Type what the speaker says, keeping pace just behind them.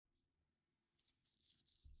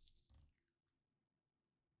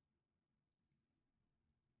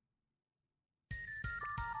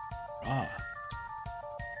Raw.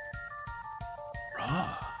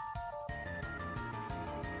 Raw.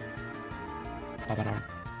 Ba-ba-dum,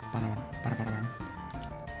 ba-dum, ba-da-ba-dum.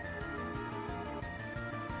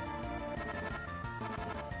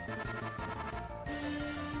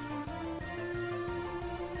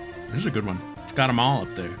 This is a good one. It's got them all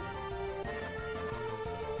up there.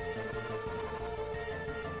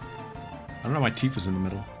 I don't know why Tifa's in the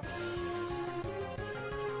middle.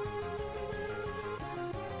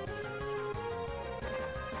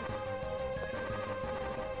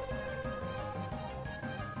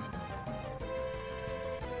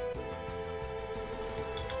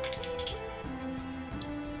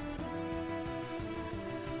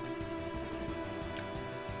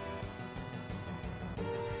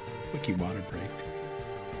 Wiki water break.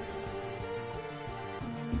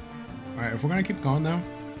 Alright, if we're gonna keep going though,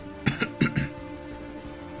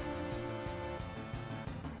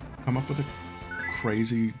 come up with a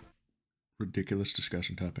crazy, ridiculous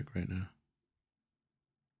discussion topic right now.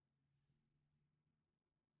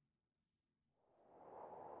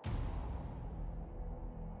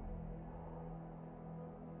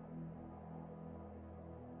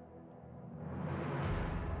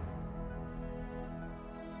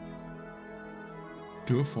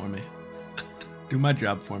 Do it for me. Do my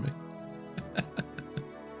job for me.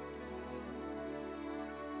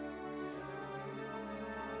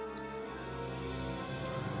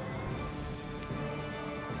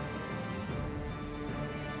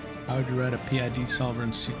 How would you write a PID solver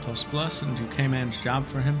in C++ and do K-Man's job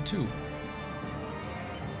for him too?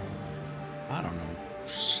 I don't know.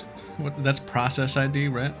 What? That's process ID,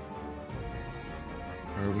 right?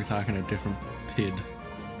 Or are we talking a different PID?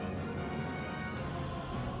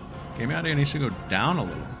 Game audio needs to go down a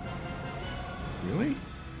little. Really?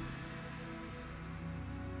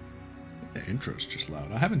 The intro's just loud.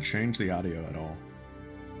 I haven't changed the audio at all.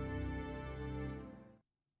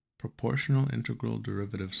 Proportional integral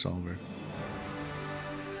derivative solver.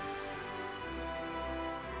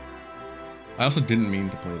 I also didn't mean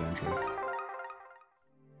to play the intro.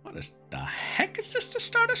 What is the heck is this to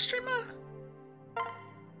start a streamer?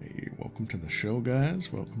 Hey, welcome to the show,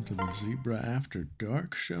 guys. Welcome to the Zebra After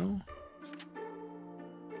Dark show.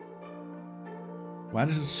 Why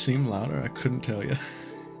does it seem louder? I couldn't tell you.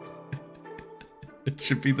 It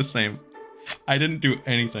should be the same. I didn't do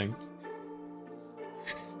anything.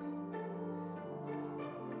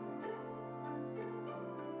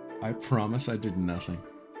 I promise I did nothing.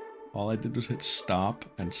 All I did was hit stop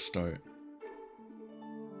and start.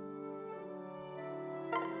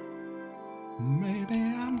 Maybe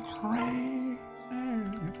I'm crazy.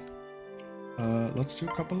 Let's do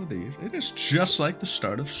a couple of these. It is just like the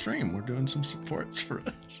start of stream. We're doing some supports for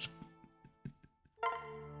us.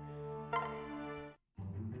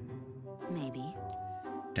 Maybe.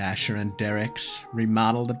 Dasher and Derek's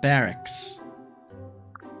remodel the barracks.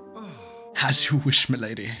 As you wish,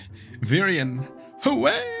 milady. Virion,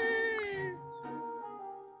 away!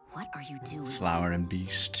 What are you doing? Flower and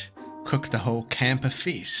beast, cook the whole camp a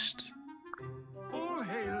feast.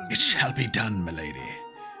 It shall be done, milady.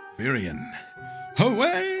 Virion,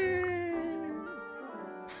 away!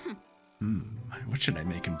 What should I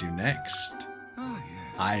make him do next?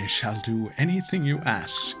 I shall do anything you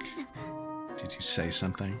ask. Did you say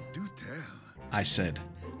something? Do tell. I said,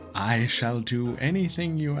 I shall do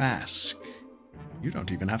anything you ask. You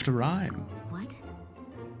don't even have to rhyme. What?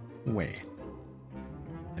 Wait.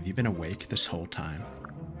 Have you been awake this whole time?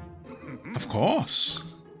 Of course.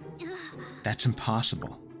 That's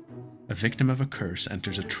impossible. A victim of a curse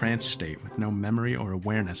enters a trance state with no memory or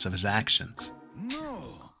awareness of his actions.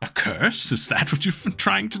 No. A curse? Is that what you've been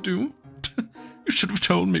trying to do? You should have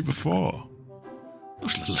told me before.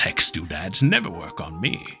 Those little hex doodads never work on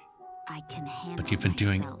me. I can handle But you've been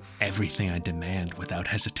doing myself. everything I demand without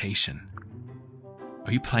hesitation.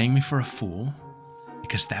 Are you playing me for a fool?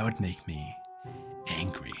 Because that would make me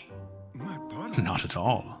angry. My pardon. Not at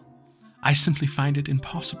all. I simply find it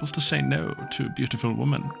impossible to say no to a beautiful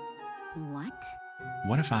woman. What?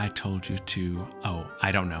 What if I told you to, oh,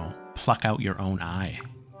 I don't know, pluck out your own eye?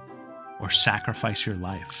 Or sacrifice your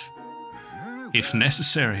life? If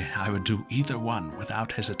necessary, I would do either one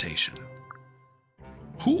without hesitation.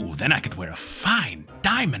 Ooh, then I could wear a fine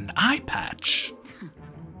diamond eye patch.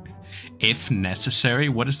 If necessary,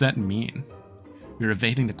 what does that mean? You're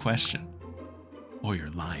evading the question. Or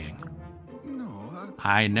you're lying. No,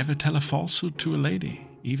 I never tell a falsehood to a lady,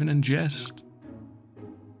 even in jest.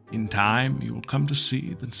 In time, you will come to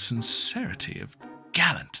see the sincerity of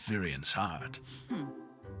gallant Virion's heart.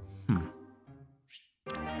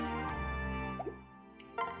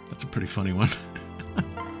 That's a pretty funny one.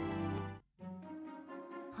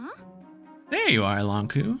 Huh? you are,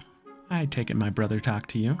 Lonku. I take it my brother talked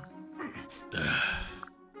to you.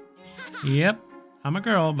 Yep, I'm a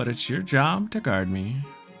girl, but it's your job to guard me.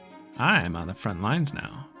 I'm on the front lines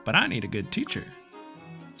now, but I need a good teacher.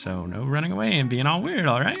 So no running away and being all weird,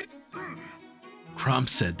 alright? Crom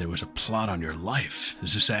said there was a plot on your life.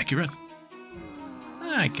 Is this accurate?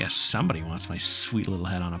 I guess somebody wants my sweet little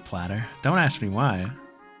head on a platter. Don't ask me why.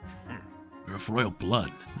 You're of royal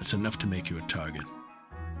blood. That's enough to make you a target.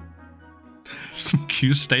 Some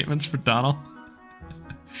cue statements for Donald.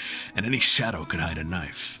 And any shadow could hide a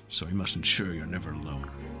knife, so we must ensure you're never alone.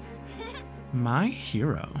 My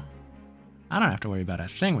hero. I don't have to worry about a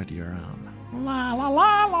thing with you around. La la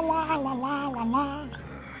la la la la la la la.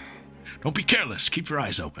 Don't be careless. Keep your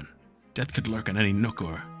eyes open. Death could lurk in any nook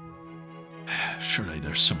or... Surely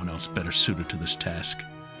there's someone else better suited to this task.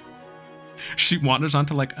 She wanders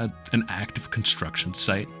onto like an active construction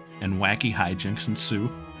site, and wacky hijinks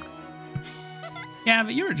ensue. Yeah,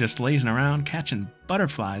 but you were just lazing around catching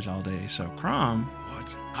butterflies all day, so Crom...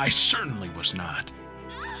 What? I certainly was not.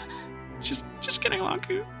 Just kidding,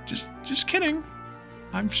 Lonku. Just kidding.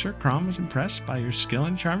 I'm sure Crom was impressed by your skill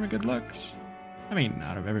and charm and good looks. I mean,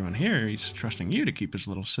 out of everyone here, he's trusting you to keep his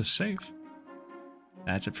little sis safe.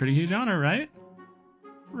 That's a pretty huge honor, right?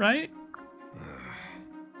 Right?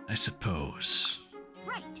 I suppose.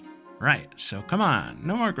 Right. Right, so come on,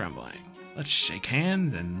 no more grumbling. Let's shake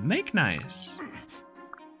hands and make nice.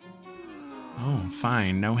 Oh,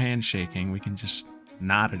 fine, no handshaking. We can just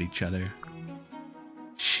nod at each other.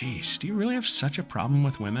 Jeez, do you really have such a problem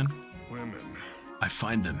with women? Women. I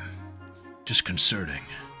find them disconcerting,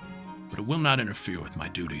 but it will not interfere with my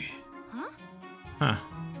duty. Huh? Huh.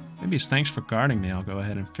 Maybe as thanks for guarding me, I'll go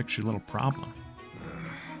ahead and fix your little problem.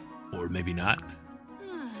 Or maybe not.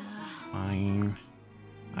 Fine.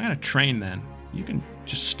 I'm gonna train then. You can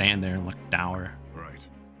just stand there and look dour. Right.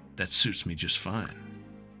 That suits me just fine.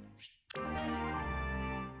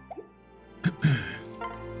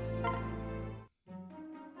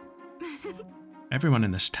 Everyone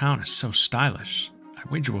in this town is so stylish. I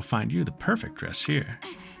wager we'll find you the perfect dress here.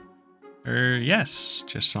 Yes,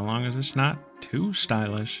 just so long as it's not too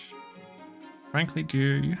stylish. Frankly,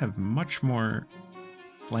 dear, you have much more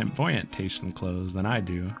flamboyant taste in clothes than I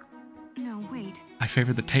do. No, wait. I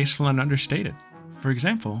favor the tasteful and understated. For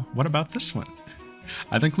example, what about this one?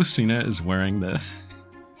 I think Lucina is wearing the...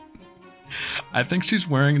 I think she's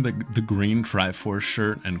wearing the green Triforce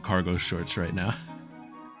shirt and cargo shorts right now.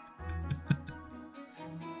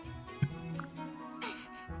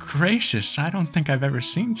 Gracious, I don't think I've ever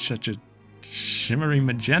seen such a shimmery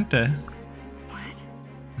magenta.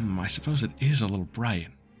 What? I suppose it is a little bright.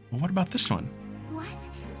 Well, what about this one? What?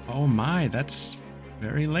 Oh my, that's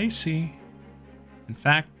very lacy. In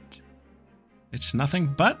fact, it's nothing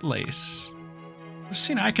but lace.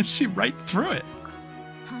 Lucina, I can see right through it.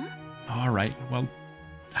 Huh? Alright, well,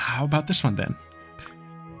 how about this one then?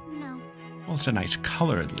 No. Well, it's a nice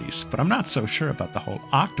color at least, but I'm not so sure about the whole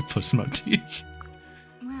octopus motif.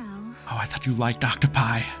 Well... Oh, I thought you liked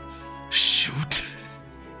octopi. Shoot.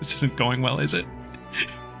 This isn't going well, is it?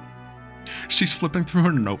 She's flipping through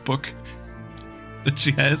her notebook that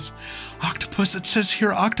she has. Octopus, it says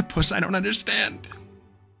here octopus, I don't understand.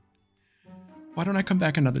 Why don't I come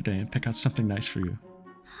back another day and pick out something nice for you?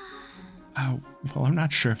 Well, I'm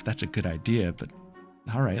not sure if that's a good idea, but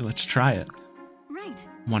alright, let's try it. Right.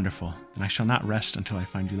 Wonderful. Then I shall not rest until I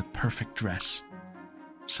find you the perfect dress.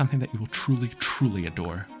 Something that you will truly, truly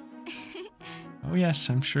adore. Oh yes,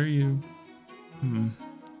 I'm sure you...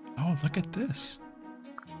 Oh, look at this.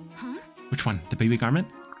 Huh? Which one? The baby garment?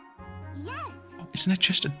 Yes! Oh, isn't it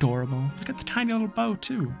just adorable? Look at the tiny little bow,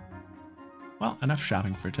 too. Well, enough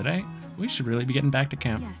shopping for today. We should really be getting back to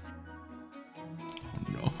camp. Yes.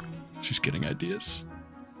 Oh no, she's getting ideas.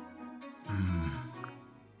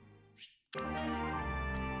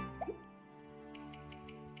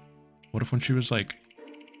 What if when she was like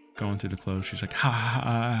going through the clothes, she's like,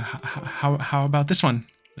 how about this one?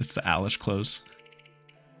 It's the Alice clothes.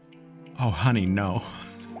 Oh, honey, no.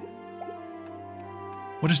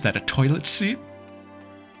 What is that, a toilet seat?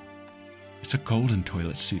 It's a golden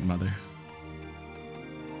toilet seat, mother.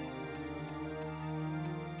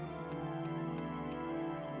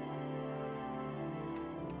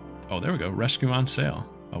 Oh, there we go. Rescue on sale.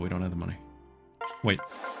 Oh, we don't have the money. Wait.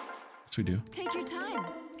 Yes, we do. Take your time.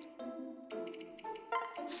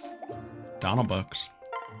 Donald Bucks.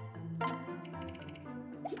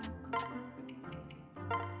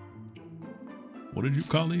 What did you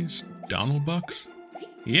call these? Donald Bucks?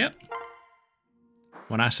 Yep.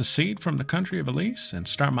 When I secede from the country of Elise and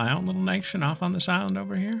start my own little nation off on this island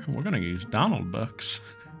over here, we're gonna use Donald Bucks.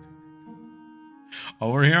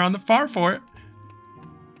 Over here on the far fort.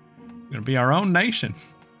 Gonna be our own nation.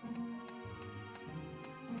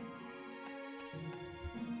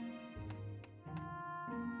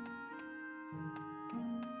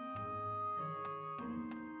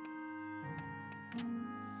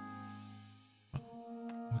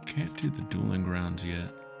 We can't do the dueling grounds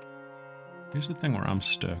yet. Here's the thing where I'm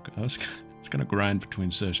stuck. I was gonna grind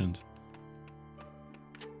between sessions.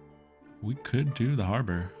 We could do the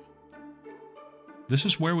harbor. This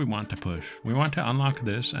is where we want to push. We want to unlock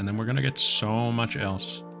this, and then we're gonna get so much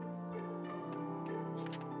else.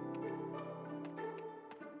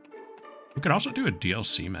 We could also do a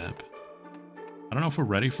DLC map. I don't know if we're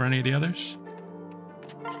ready for any of the others.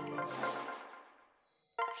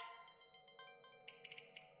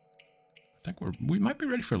 I think we might be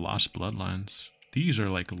ready for Lost Bloodlines. These are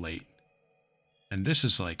like late. And this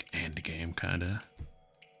is like end game kinda.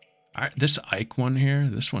 Alright, this Ike one here,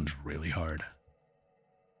 this one's really hard.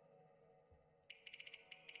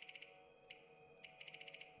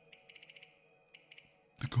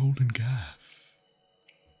 The Golden Gaff.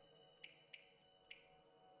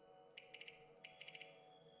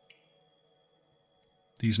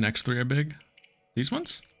 These next three are big. These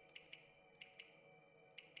ones?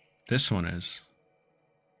 This one is.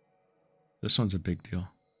 This one's a big deal.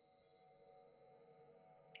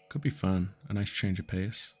 Could be fun. A nice change of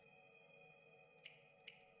pace.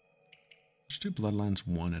 Let's do Bloodlines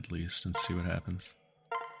 1 at least and see what happens.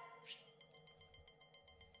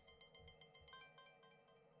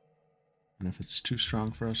 And if it's too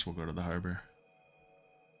strong for us, we'll go to the harbor.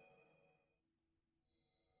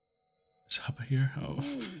 Is Hubba here? Oh.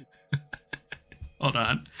 Hold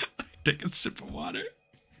on. Take a sip of water.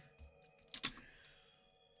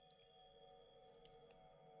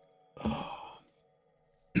 Oh.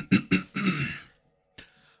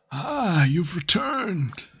 Ah, you've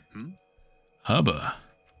returned. Hubba.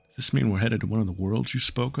 Does this mean we're headed to one of the worlds you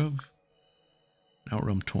spoke of? An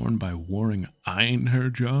outrealm torn by warring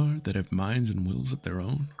Einherjar that have minds and wills of their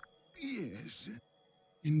own? Yes.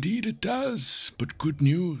 Indeed it does, but good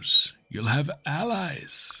news. You'll have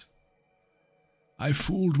allies. I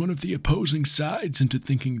fooled one of the opposing sides into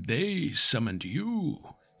thinking they summoned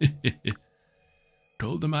you.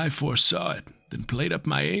 Told them I foresaw it, then played up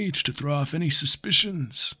my age to throw off any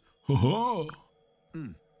suspicions. Ho ho!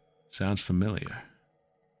 Sounds familiar.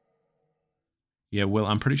 Yeah, Will,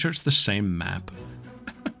 I'm pretty sure it's the same map.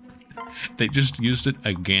 They just used it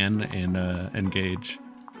again in Engage.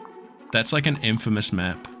 That's like an infamous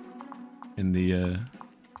map in the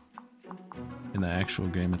actual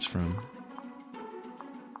game it's from.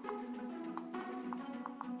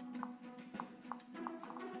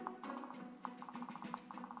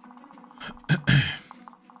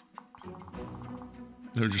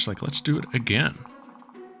 They're just like, let's do it again.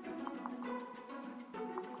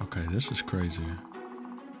 Okay, this is crazy.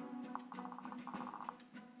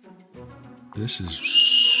 This is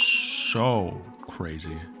so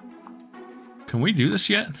crazy. Can we do this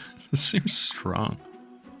yet? This seems strong.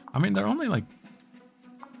 I mean, they're only like...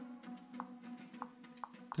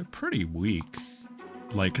 They're pretty weak.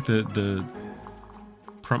 Like, the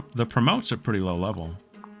promotes are pretty low level.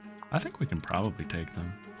 I think we can probably take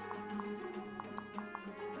them.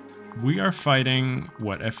 We are fighting,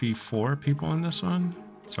 what, FE4 people in this one?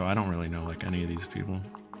 So I don't really know, like, any of these people.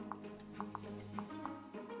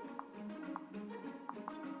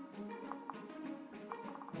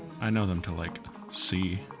 I know them to, like,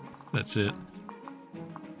 C. That's it.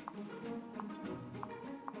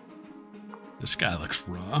 This guy looks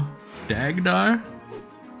raw. Dagdar?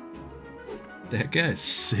 That guy's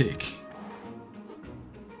sick.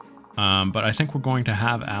 But I think we're going to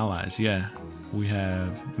have allies, yeah. We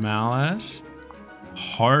have Malaz,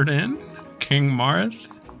 Hardin, King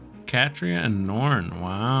Marth, Katria, and Norn.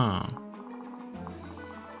 Wow.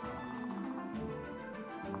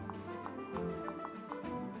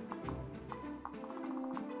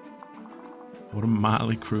 What a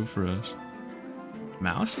motley crew for us.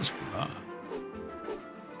 Malice is raw.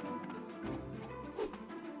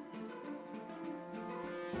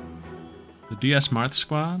 The DS Marth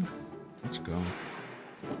squad? Let's go.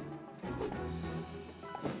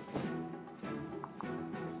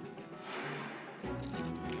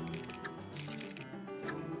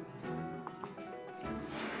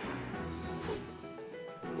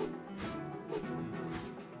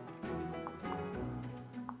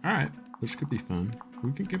 Alright, this could be fun.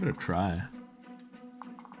 We could give it a try.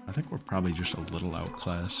 I think we're probably just a little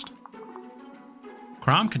outclassed.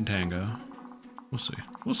 Crom can tango. We'll see.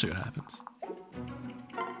 We'll see what happens.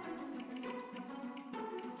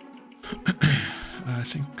 I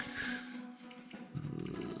think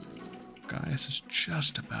Gaius is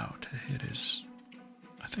just about to hit his...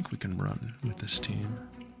 I think we can run with this team.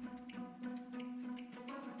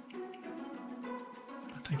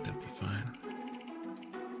 I think that'd be fine.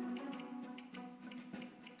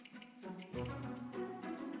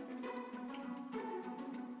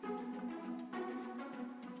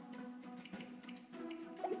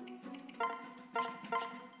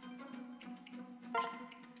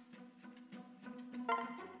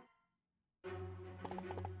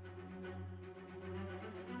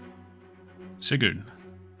 Sigurd,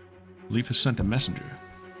 Leif has sent a messenger.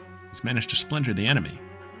 He's managed to splinter the enemy.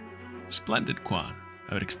 Splendid, Quan.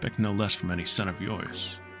 I would expect no less from any son of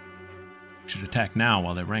yours. We should attack now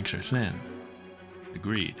while their ranks are thin.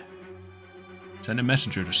 Agreed. Send a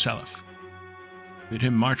messenger to Seliph. Bid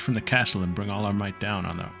him march from the castle and bring all our might down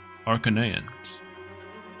on the Arcanians.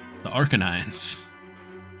 The Arcanians.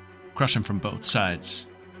 Crush them from both sides.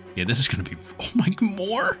 Yeah, this is gonna be... Oh my...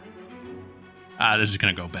 More? Ah, this is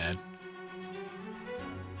gonna go bad.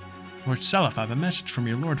 Lord Seliph, I have a message from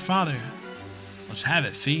your Lord Father. Let's have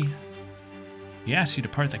it, Fee. He asks you to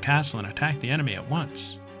part the castle and attack the enemy at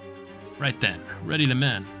once. Right then, ready the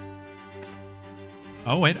men.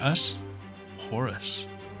 Oh wait, us? Horus.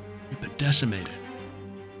 We've been decimated.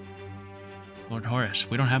 Lord Horus,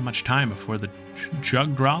 we don't have much time before the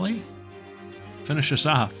Jugdrali? Finish us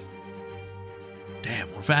off.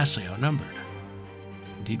 Damn, we're vastly outnumbered.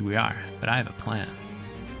 Indeed we are, but I have a plan.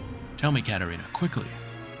 Tell me, Katarina, quickly.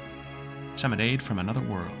 Summon aid from another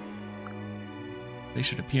world. They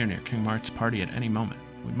should appear near King Mart's party at any moment.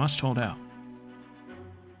 We must hold out.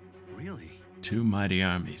 Really? Two mighty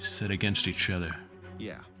armies sit against each other.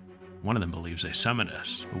 Yeah. One of them believes they summoned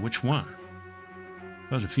us, but which one?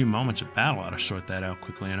 Suppose a few moments of battle ought to sort that out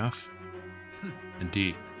quickly enough.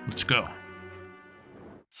 Indeed. Let's go.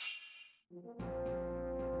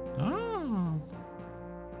 Oh.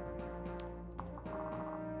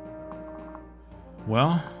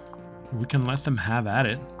 Well, we can let them have at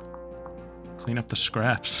it. Clean up the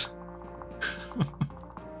scraps.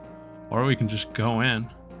 Or we can just go in.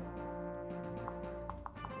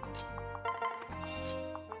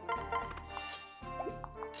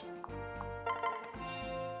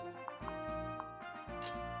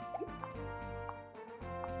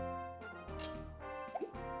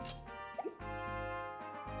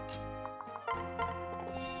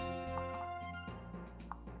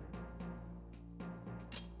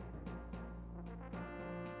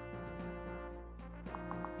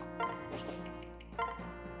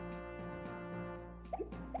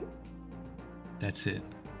 That's it.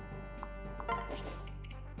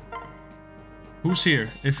 Who's here?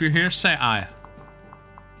 If you're here, say aye.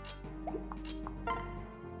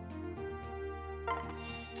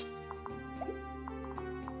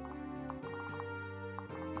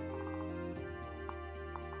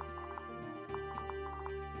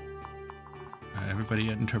 Everybody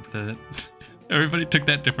interpreted it. Everybody took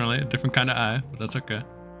that differently, a different kind of eye, but that's okay.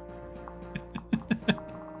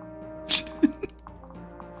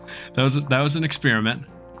 That was an experiment.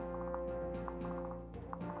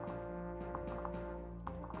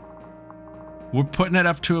 We're putting it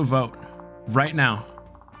up to a vote right now.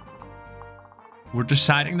 We're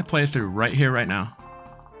deciding the playthrough right here, right now.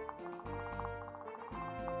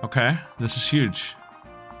 Okay, this is huge.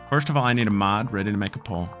 First of all, I need a mod ready to make a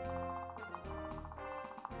poll.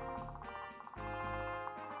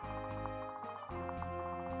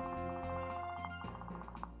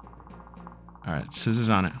 All right, scissors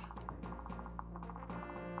on it.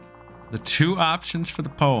 The two options for the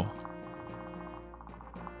poll.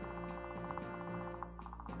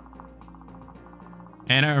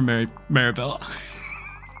 Anna or Maribel?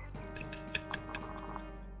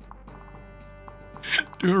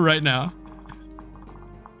 Do it right now.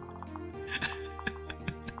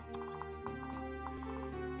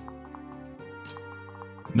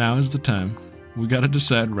 Now is the time. We gotta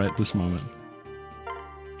decide right this moment.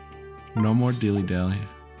 No more dilly-dally.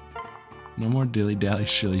 No more dilly-dally,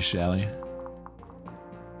 shilly-shally.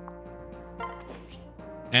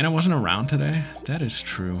 Anna wasn't around today? That is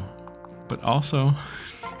true. But also...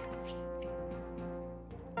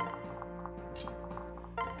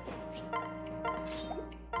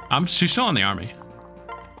 she's still in the army.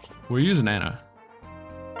 We're using Anna.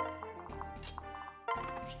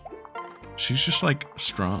 She's just, like,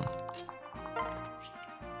 strong.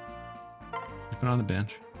 She's been on the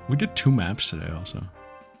bench. We did 2 maps today, also.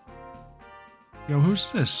 Yo,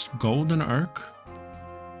 who's this? Golden Urk?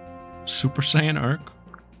 Super Saiyan Urk?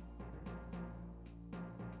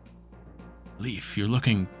 Leif, you're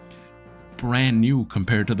looking brand new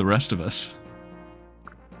compared to the rest of us.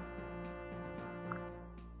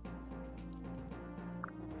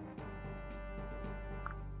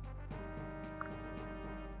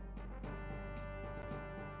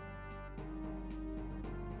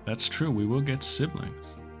 That's true. We will get siblings.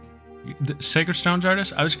 The Sacred Stones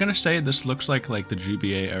artist? I was gonna say this looks like the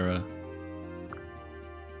GBA era.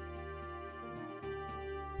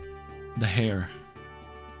 The hair.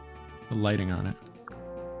 The lighting on it.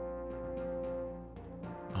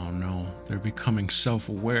 Oh no, they're becoming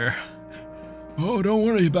self-aware. Oh, don't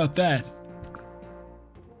worry about that.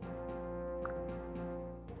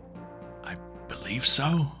 I believe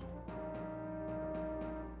so.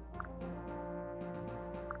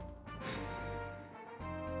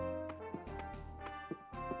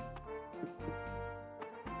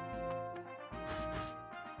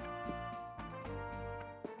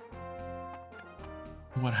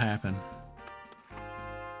 What happened?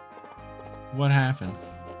 What happened?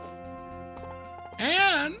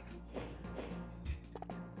 Anne?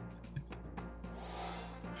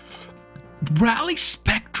 Rally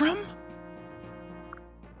Spectrum?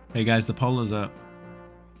 Hey guys, the poll is up.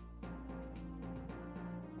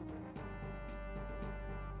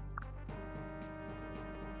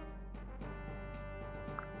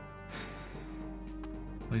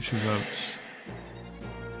 Place your votes.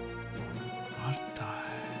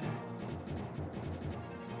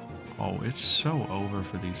 Oh, it's so over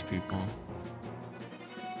for these people.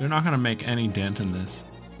 They're not going to make any dent in this.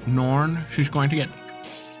 Norn, she's going to get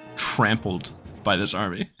trampled by this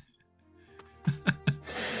army.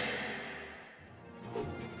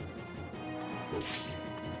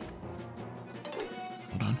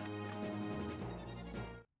 Hold on.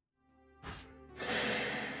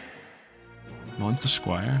 One's the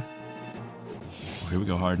squire. Oh, here we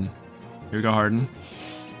go, Harden. Here we go, Harden.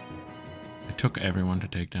 It took everyone to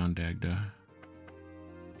take down Dagda.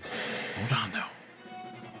 Hold on, though.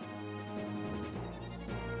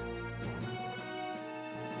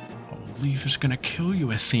 Oh, Leaf is gonna kill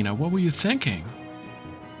you, Athena. What were you thinking?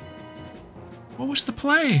 What was the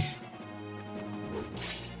play?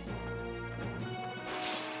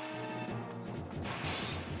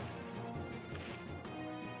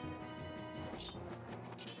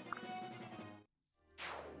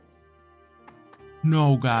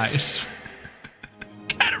 No, guys.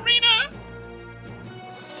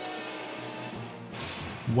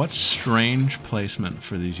 What strange placement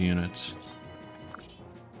for these units.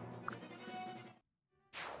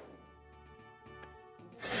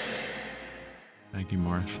 Thank you,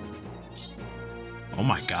 Marth. Oh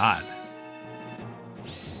my god.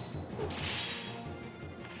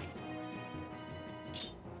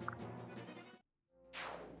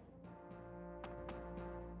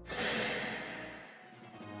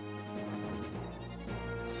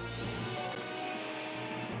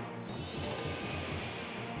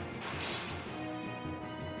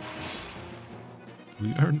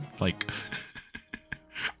 We are, like,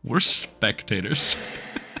 we're spectators.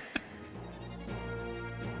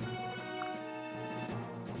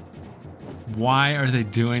 Why are they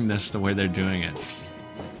doing this the way they're doing it?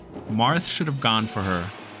 Marth should have gone for her.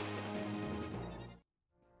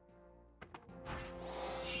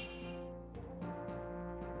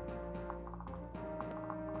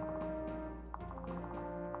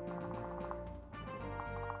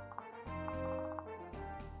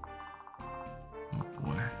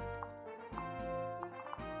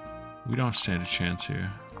 We don't stand a chance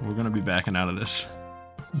here. We're gonna be backing out of this.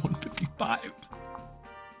 155.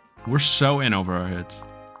 We're so in over our heads.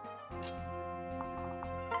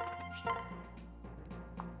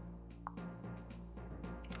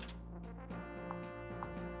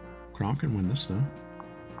 Crom can win this though.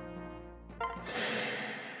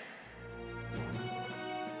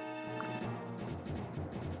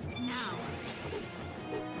 Now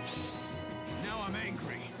I'm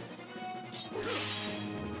angry.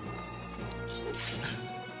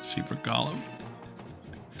 Super Golem.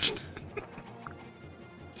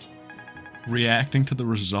 Reacting to the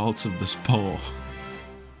results of this poll.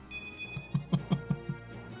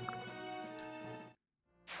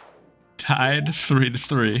 Tied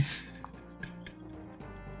 3-3.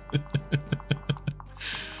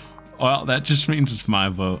 Well, that just means it's my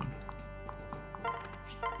vote.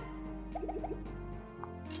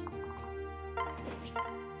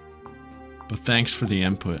 But thanks for the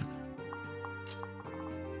input,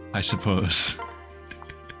 I suppose.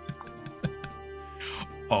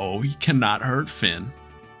 Oh, he cannot hurt Finn.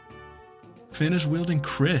 Finn is wielding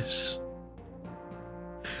Chris.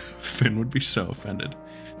 Finn would be so offended.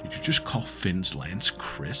 Did you just call Finn's lance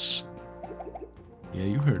Chris? Yeah,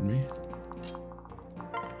 you heard me.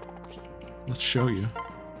 Let's show you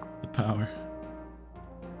the power.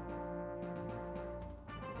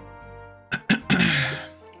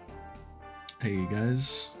 Hey,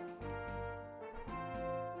 guys.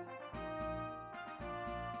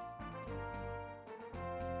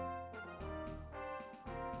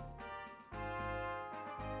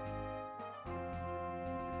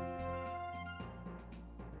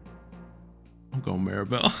 go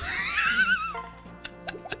Maribel.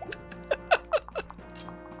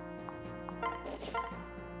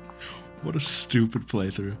 What a stupid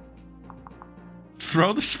playthrough.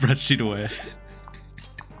 Throw the spreadsheet away.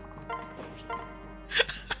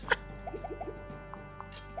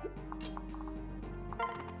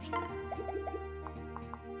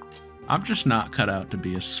 I'm just not cut out to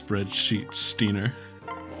be a spreadsheet steener.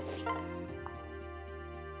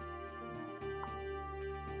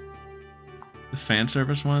 The fan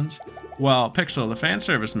service ones? Well, Pixel, the fan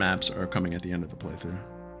service maps are coming at the end of the playthrough.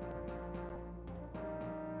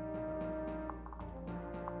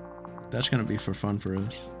 That's gonna be for fun for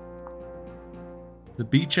us. The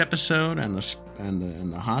beach episode and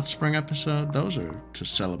the hot spring episode, those are to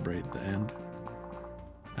celebrate the end.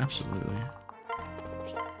 Absolutely.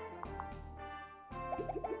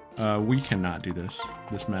 We cannot do this.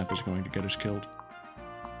 This map is going to get us killed.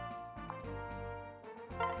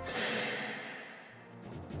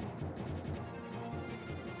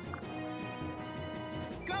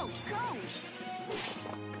 Go, go!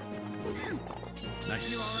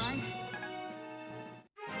 Nice. You all right?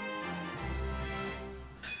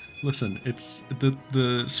 Listen, it's the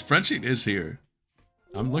spreadsheet is here.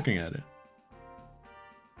 I'm looking at it.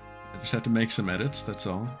 I just have to make some edits, that's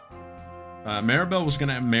all. Maribel was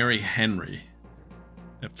gonna marry Henry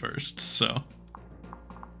at first, so.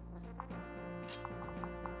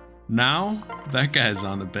 Now, that guy's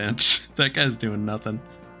on the bench. That guy's doing nothing.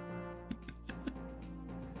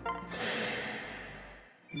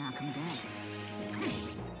 Knock him dead.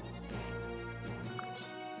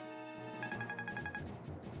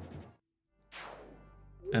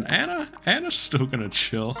 And Anna's still gonna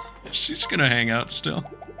chill. She's gonna hang out still.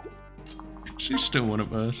 She's still one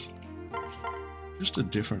of us. Just a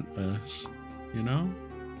different us, you know?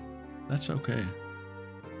 That's okay.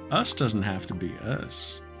 Us doesn't have to be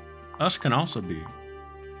us. Us can also be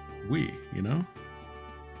we, you know?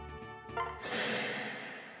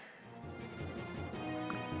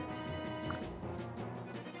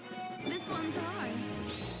 This one's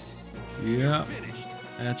ours. Yeah,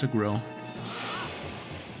 that's a grill.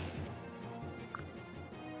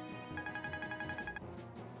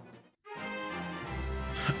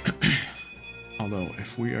 Although,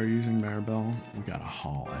 if we are using Maribel, we gotta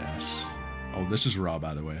haul ass. Oh, this is raw,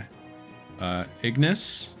 by the way.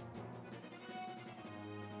 Ignis.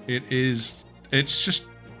 It's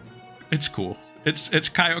cool. It's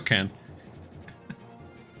Kaioken.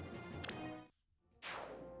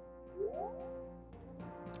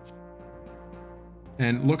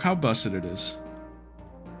 And look how busted it is.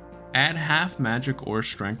 Add half magic or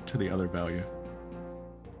strength to the other value.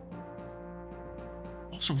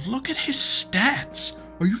 Also, look at his stats.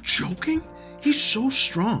 Are you joking? He's so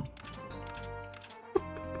strong.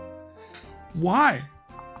 Why?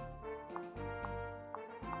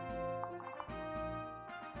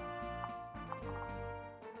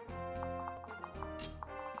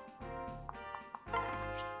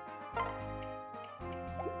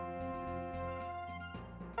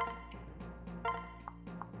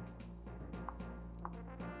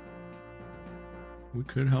 We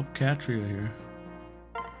could help Katria here.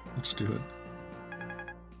 Let's do it.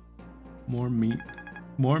 More meat.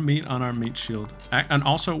 More meat on our meat shield. And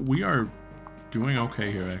also, we are doing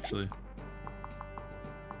okay here, actually.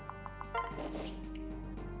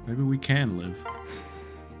 Maybe we can live.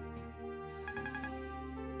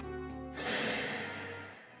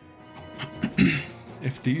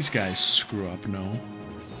 If these guys screw up, no.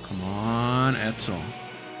 Come on, Etzel.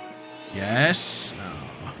 Yes.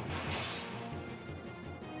 Oh.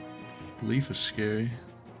 Leaf is scary.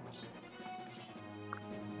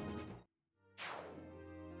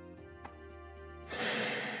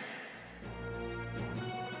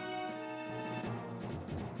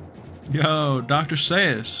 Yo, Dr.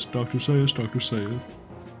 Sayus. Dr. Sayus, Dr. Sayus.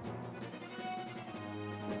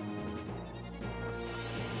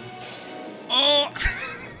 Oh!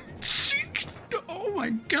 Oh my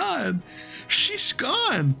god! She's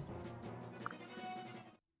gone!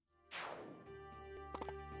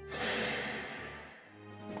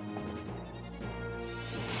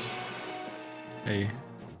 Hey,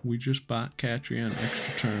 we just bought Katria an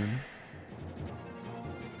extra turn.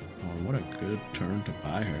 Oh, what a good turn to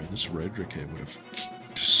buy her. This Redrick hit would have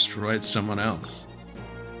destroyed someone else.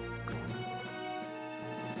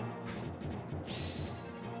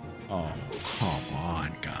 Oh, come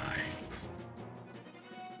on, guy.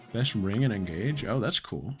 Best ring and engage? Oh, that's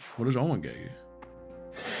cool. What does Owen get you?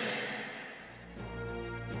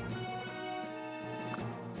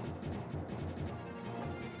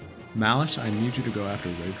 Malice, I need you to go after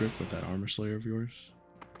Redrick with that armor slayer of yours.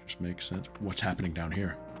 Just makes sense. What's happening down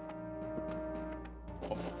here?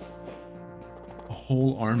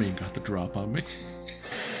 whole army got the drop on me.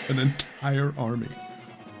 An entire army.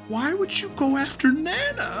 Why would you go after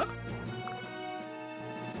Nana?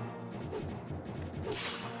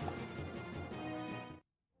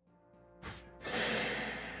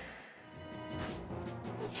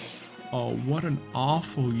 Oh, what an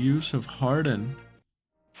awful use of Harden.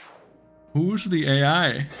 Who's the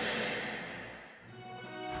AI?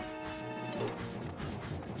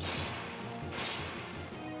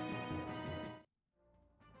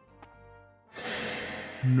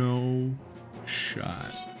 No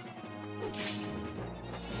shot.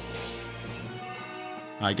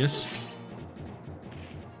 I guess.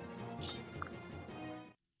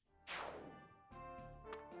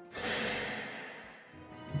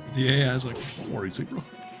 The AI is like, don't worry, bro.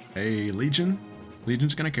 Hey, Legion.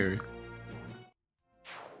 Legion's gonna carry.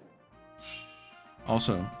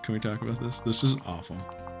 Also, can we talk about this? This is awful.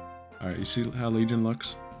 Alright, you see how Legion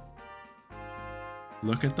looks?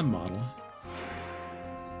 Look at the model.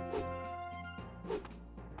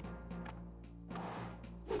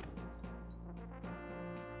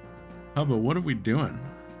 Hubba, what are we doing?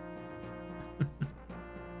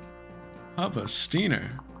 Hubba,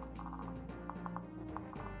 Steiner.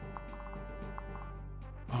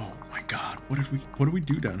 Oh my god, what do we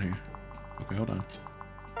do down here? Okay, hold on.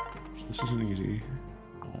 This isn't easy.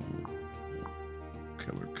 Oh,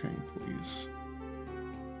 Killer King, please.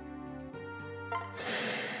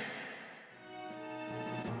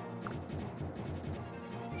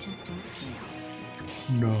 Just don't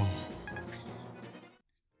fail. No.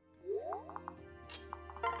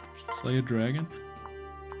 Slay a dragon?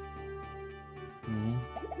 No.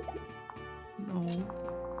 No.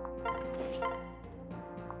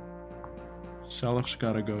 Selif's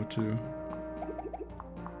gotta go too.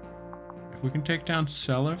 If we can take down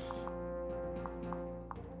Selif.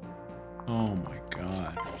 Oh my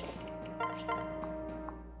god.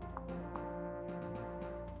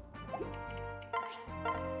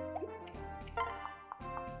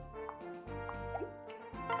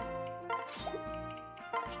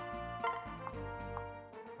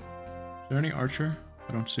 Is there any archer?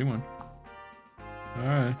 I don't see one.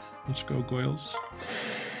 Alright, let's go, Goyles.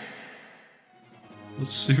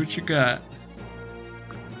 Let's see what you got.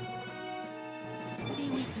 Stay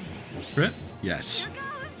with me. Crit? Yes. Here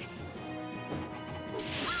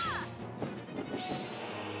goes.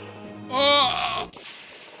 Oh!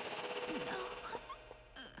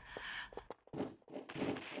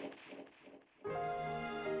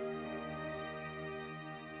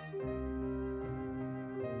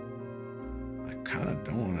 I kind of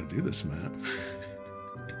don't want to do this map.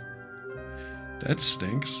 That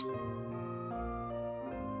stinks.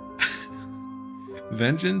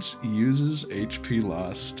 Vengeance uses HP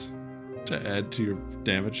lost to add to your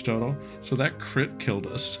damage total, so that crit killed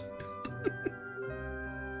us.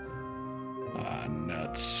 Ah,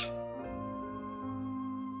 nuts.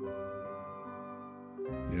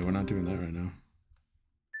 Yeah, we're not doing that right now.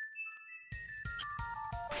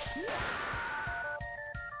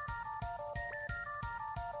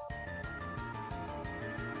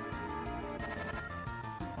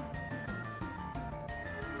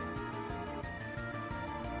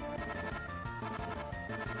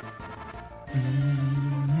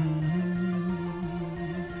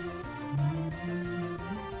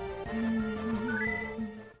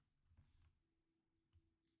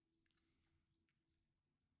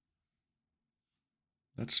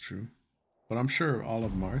 That's true. But I'm sure all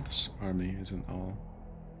of Marth's army isn't all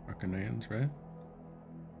Arcanans, right?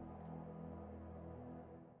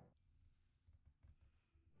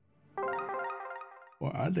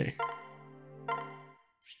 Or are they?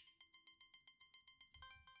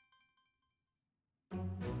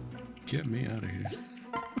 Get me out of here.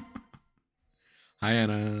 Hi,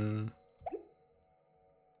 Anna.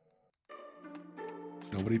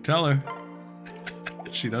 Nobody tell her.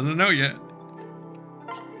 She doesn't know yet.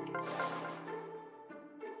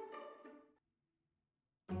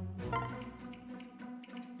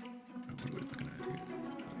 What are we looking at here?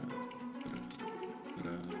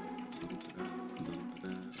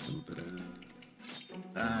 A little bit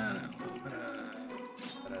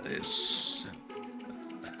of this.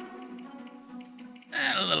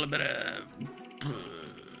 And a little bit of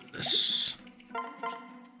this.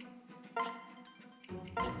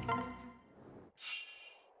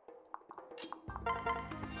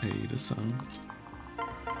 Hey, this song.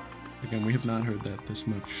 Again, we have not heard that this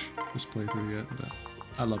much this playthrough yet, but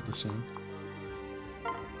I love this song.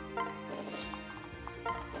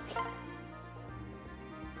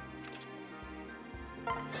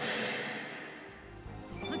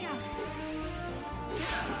 Look out.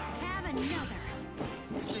 Have another.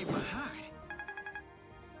 You saved my hide.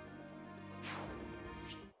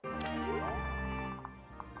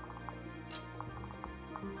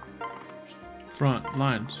 front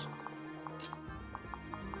lines.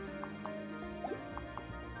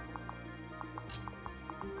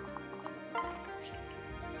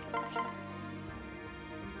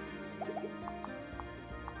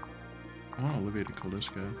 I want Olivia to kill this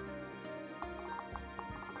guy.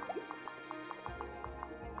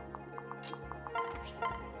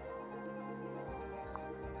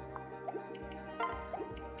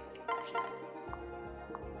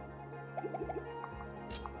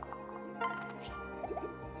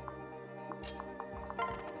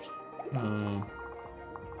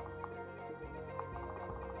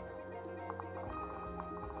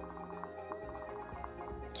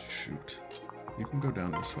 Shoot. You can go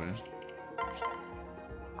down this way.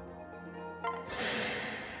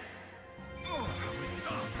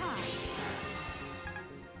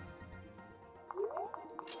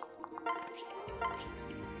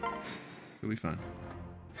 You'll be fine.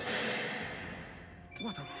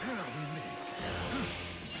 What a pair we make.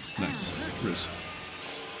 Nice. Riz.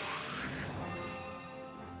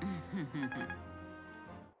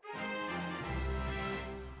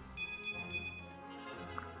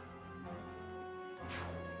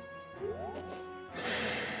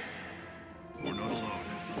 We're not alone.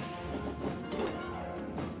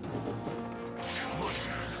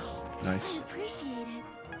 Nice. Appreciate it.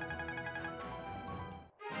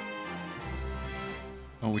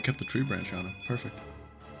 Oh, we kept the tree branch on him. Perfect.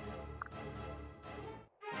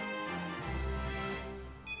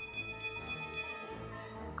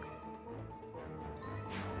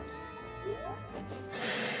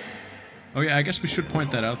 Oh yeah, I guess we should point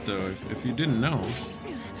that out though. If you didn't know,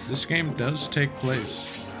 this game does take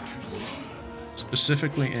place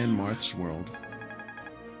specifically in Marth's world.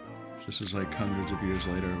 This is like hundreds of years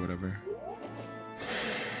later or whatever.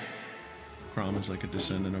 Crom is like a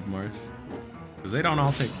descendant of Marth. Because they don't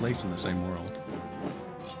all take place in the same world.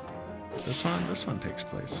 This one takes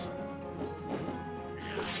place.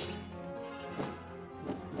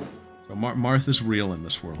 So Marth is real in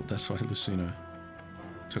this world. That's why Lucina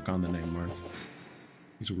took on the name Marth.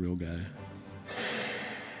 He's a real guy.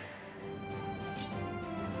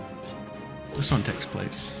 This one takes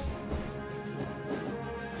place.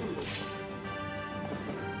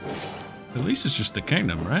 At least it's just the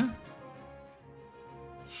kingdom, right?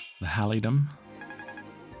 The Halliedom.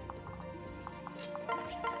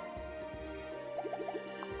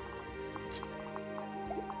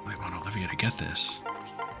 I want Olivia to get this,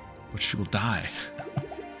 but she will die.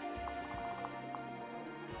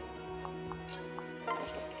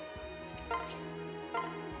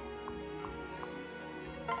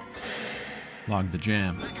 Log the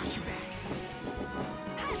jam.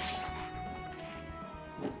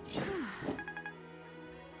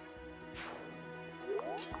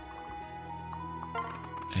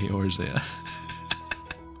 Eorzea.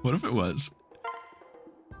 What if it was?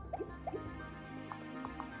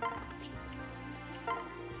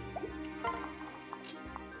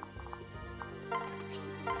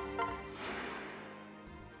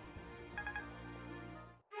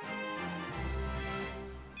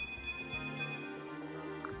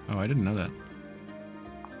 Oh, I didn't know that.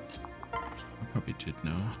 I probably did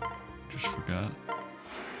know. Just forgot.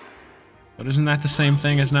 But isn't that the same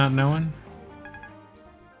thing as not knowing?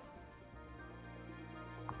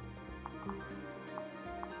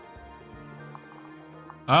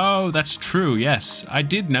 Oh, that's true. Yes, I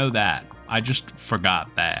did know that. I just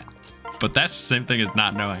forgot that. But that's the same thing as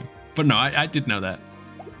not knowing. But no, I did know that.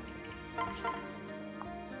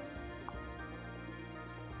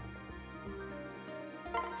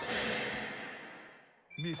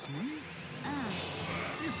 Miss me?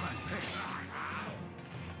 If I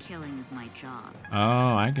pay. Killing is my job.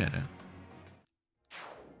 Oh, I get it.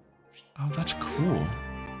 Oh, that's cool.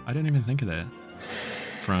 I didn't even think of that.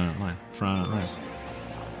 Front line, front line.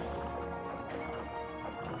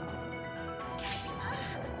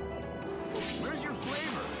 Where's your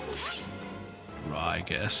flavor? Raw, I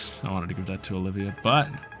guess. I wanted to give that to Olivia, but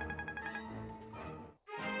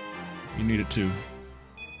you need it too.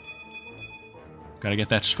 Gotta get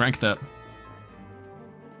that strength up.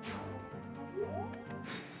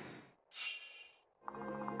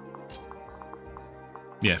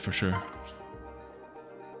 Yeah, for sure.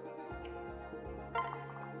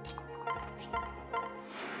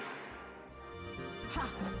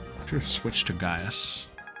 Should switch to Gaius.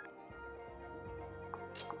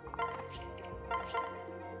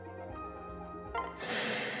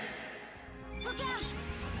 Look out!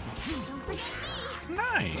 Don't forget me!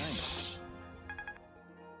 Nice.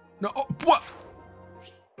 No, oh, what?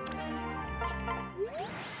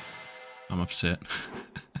 I'm upset.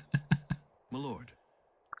 My lord.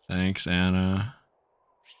 Thanks, Anna.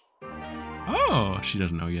 Oh, she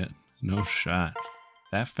doesn't know yet. No shot.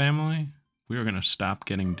 That family, we are gonna stop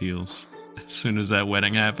getting deals as soon as that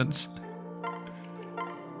wedding happens.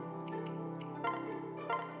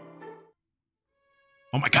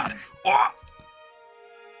 Oh my god. Oh!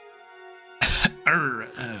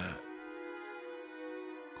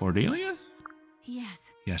 Cordelia? Yes.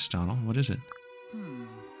 Yes, Donald, what is it? Hmm.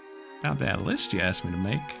 About that list you asked me to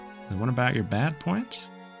make. The one about your bad points?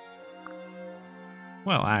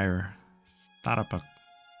 Well, I thought up a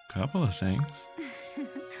couple of things.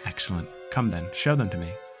 Excellent. Come then, show them to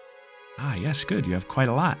me. Ah, yes, good. You have quite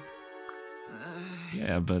a lot.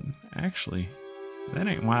 Yeah, but actually, that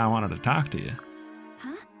ain't why I wanted to talk to you.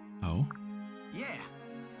 Huh? Oh? Yeah.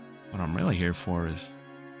 What I'm really here for is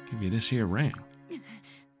give you this here ring.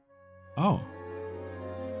 Oh.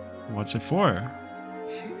 What's it for?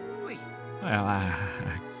 Phew-wee. Well, I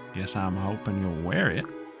guess I'm hoping you'll wear it.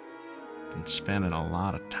 Been spending a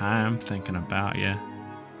lot of time thinking about you.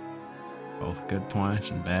 Both good points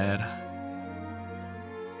and bad.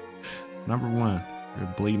 Number one, you're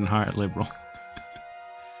a bleeding heart liberal.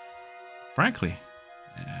 Frankly,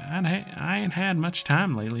 I ain't had much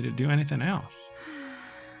time lately to do anything else.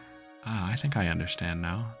 Ah, I think I understand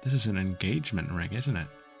now. This is an engagement ring, isn't it?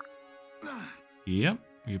 Yep.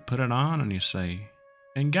 You put it on and you say,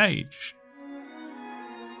 engage.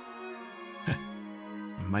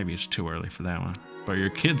 Maybe it's too early for that one, but your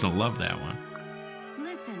kids will love that one.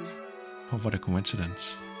 Listen. Oh, what a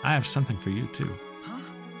coincidence. I have something for you, too. Huh?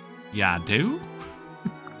 Yeah, I do?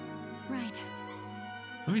 Right.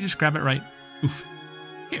 Let me just grab it right. Oof.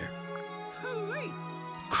 Here. Hoo-wee.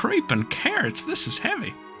 Creeping carrots, this is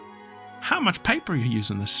heavy. How much paper are you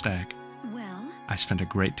using this stack? Well, I spent a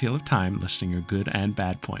great deal of time listing your good and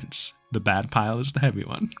bad points. The bad pile is the heavy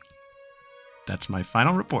one. That's my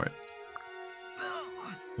final report.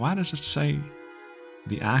 Why does it say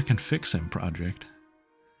the I Can Fix Him project?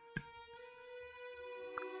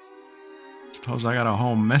 Suppose I got a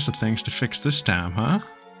whole mess of things to fix this time, huh?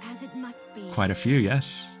 as it must be. Quite a few,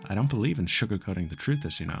 yes. I don't believe in sugarcoating the truth,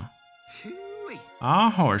 as you know. Phew-wee. Ah,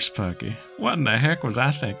 horse pucky. What in the heck was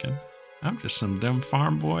I thinking? I'm just some dumb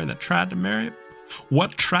farm boy that tried to marry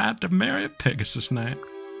a Pegasus Knight.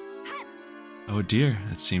 Oh dear,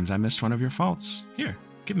 it seems I missed one of your faults. Here,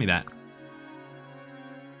 give me that.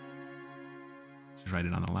 Just write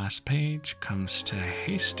it on the last page. Comes to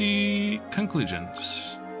hasty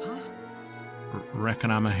conclusions. Huh?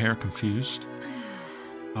 Reckon I'm a hair confused.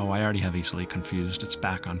 Oh, I already have easily confused. It's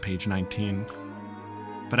back on page 19.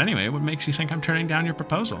 But anyway, what makes you think I'm turning down your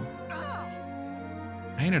proposal?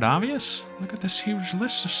 Ain't it obvious? Look at this huge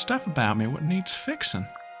list of stuff about me. What needs fixing?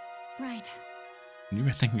 Right. When you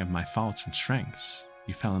were thinking of my faults and strengths,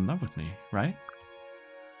 you fell in love with me, right?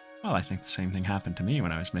 Well, I think the same thing happened to me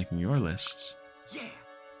when I was making your lists. Yeah.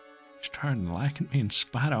 You started liking me in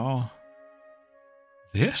spite of all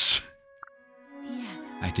this? Yes.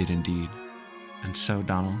 I did indeed. And so,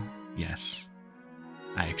 Donald, yes,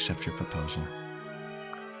 I accept your proposal.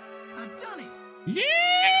 I've done it. Yeah!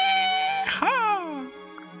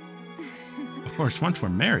 Of course, once we're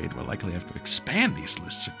married, we'll likely have to expand these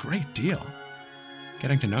lists a great deal.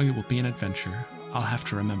 Getting to know you will be an adventure. I'll have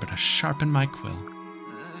to remember to sharpen my quill.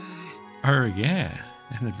 Yeah,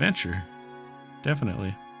 an adventure.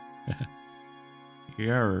 Definitely.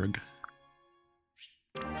 Yarg.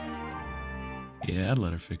 Yeah, I'd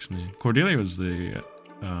let her fix me. Cordelia was the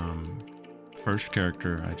first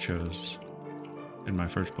character I chose in my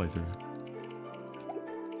first playthrough.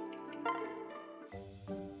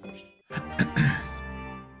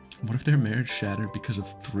 What if their marriage shattered because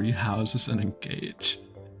of 3 houses and engage?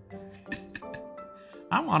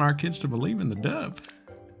 I want our kids to believe in the dub.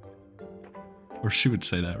 Or she would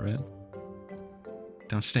say that, right?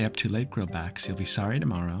 Don't stay up too late, Grillbacks. You'll be sorry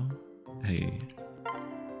tomorrow. Hey.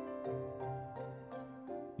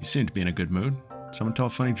 You seem to be in a good mood. Someone tell a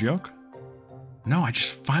funny joke? No, I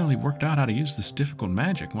just finally worked out how to use this difficult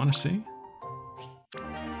magic. Want to see?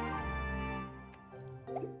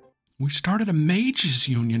 We started a mages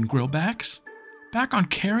union, Grillbacks. Back on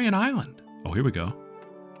Carrion Island. Oh, here we go.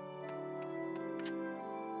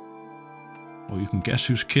 Well, you can guess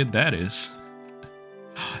whose kid that is.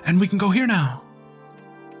 And we can go here now.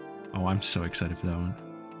 Oh, I'm so excited for that one.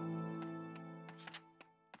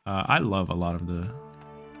 I love a lot of the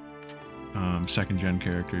second-gen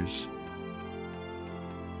characters.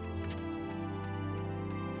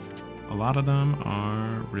 A lot of them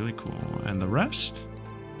are really cool, and the rest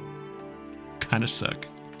kind of suck.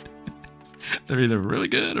 They're either really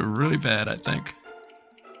good or really bad, I think.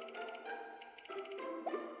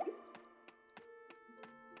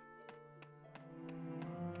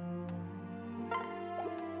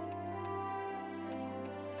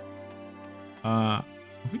 Uh,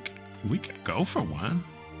 we could go for one.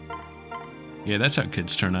 Yeah, that's how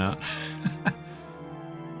kids turn out.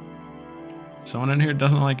 Someone in here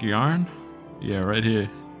doesn't like yarn? Yeah, right here.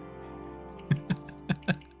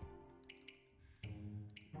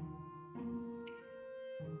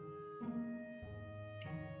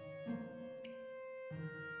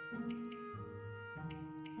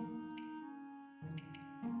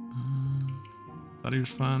 Thought he was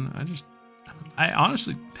fun. I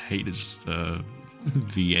honestly hate his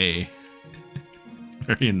VA.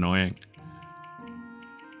 Very annoying.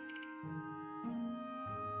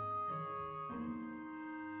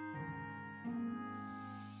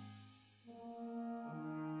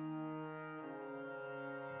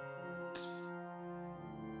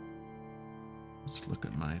 Let's look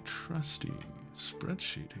at my trusty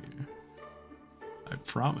spreadsheet here. I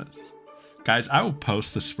promise. Guys, I will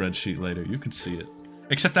post the spreadsheet later. You can see it.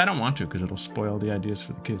 Except I don't want to because it'll spoil the ideas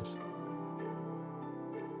for the kids.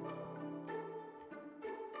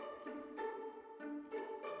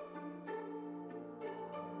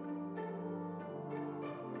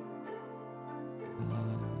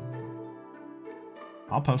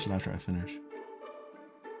 I'll post it after I finish.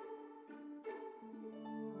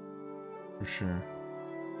 For sure.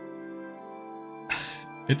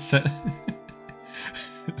 It said...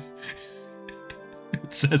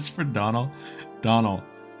 It says for Donald,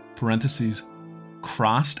 parentheses,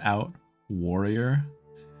 crossed out warrior,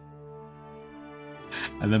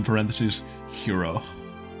 and then parentheses, hero.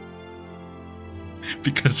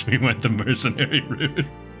 Because we went the mercenary route.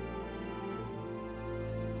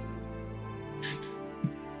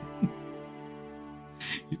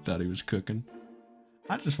 He thought he was cooking.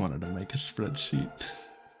 I just wanted to make a spreadsheet.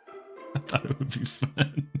 I thought it would be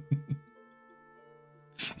fun.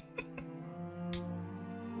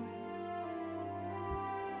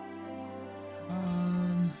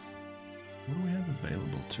 What do we have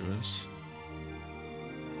available to us?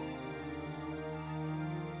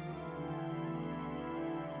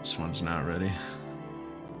 This one's not ready.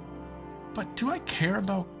 But do I care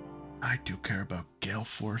about... I do care about Gale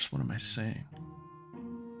Force. What am I saying?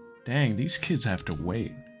 Dang, these kids have to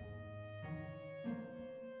wait.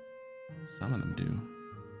 Some of them do.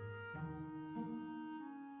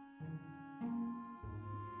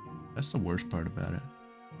 That's the worst part about it.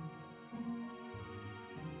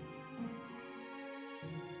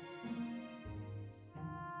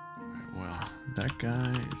 Alright, well, that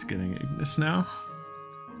guy is getting Ignis now.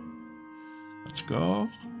 Let's go.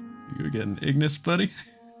 You're getting Ignis, buddy.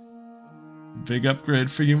 Big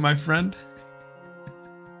upgrade for you, my friend.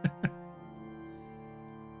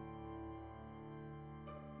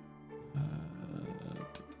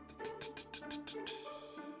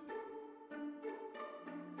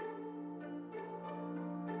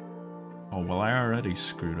 Oh, well, I already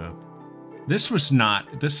screwed up. This was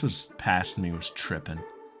past me was tripping.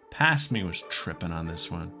 Past me was tripping on this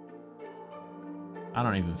one. I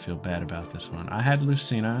don't even feel bad about this one. I had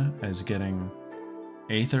Lucina as getting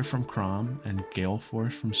Aether from Crom and Gale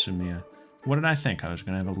Force from Sumia. What did I think? I was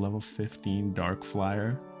going to have a level 15 Dark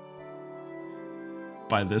Flyer?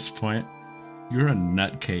 By this point, you're a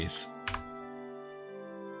nutcase.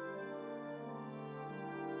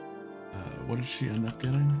 What did she end up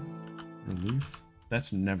getting? Relief?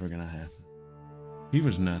 That's never going to happen. He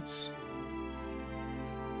was nuts.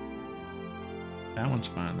 That one's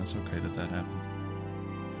fine. That's okay that that happened.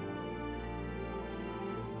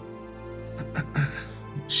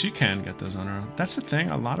 She can get those on her own. That's the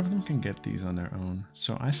thing. A lot of them can get these on their own.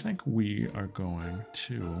 So I think we are going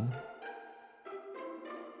to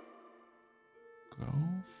go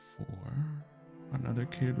for another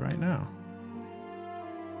kid right now.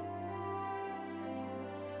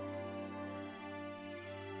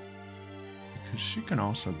 Because she can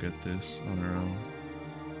also get this on her own.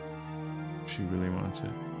 If she really wants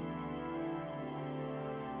it.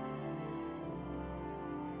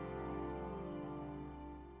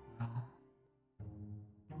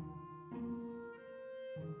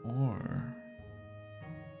 Or...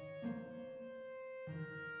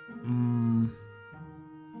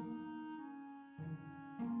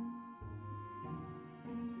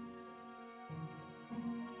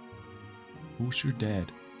 Who's your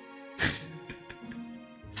dad?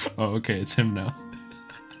 Oh, okay, it's him now.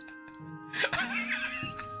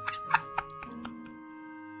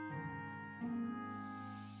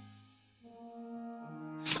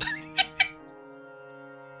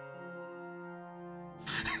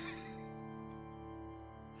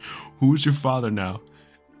 Who's your father now?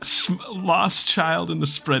 Lost child in the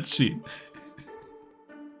spreadsheet.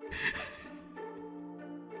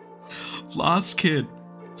 Lost kid.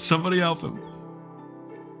 Somebody help him.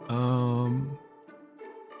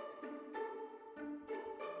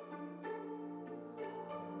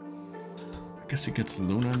 I guess he gets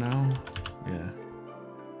Luna now. Yeah.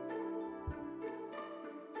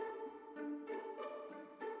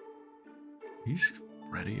 He's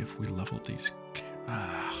ready if we level these.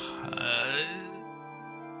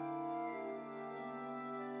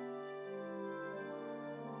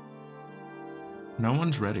 No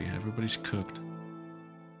one's ready. Everybody's cooked.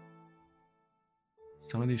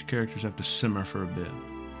 Some of these characters have to simmer for a bit.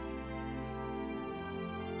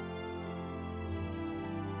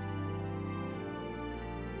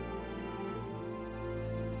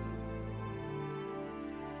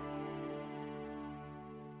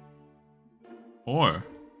 Or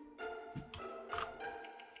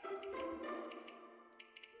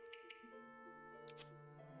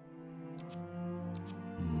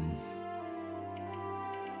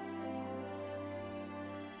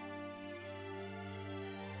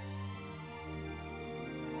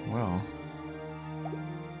well,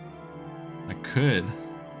 I could.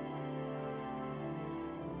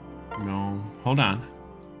 No, hold on.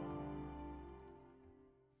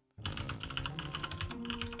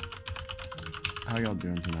 How y'all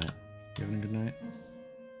doing tonight? You having a good night?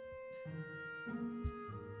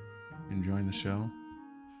 Enjoying the show?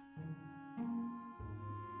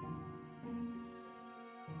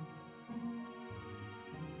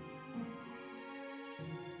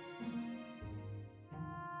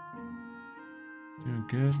 Doing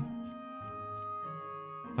good.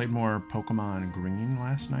 Played more Pokemon Green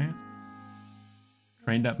last night.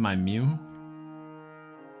 Trained up my Mew.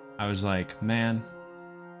 I was like, man,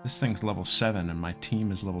 this thing's level 7 and my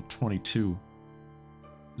team is level 22.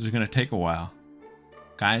 This is gonna take a while.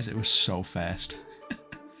 Guys, it was so fast.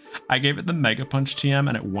 I gave it the Mega Punch TM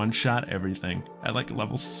and it one-shot everything at like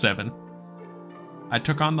level 7. I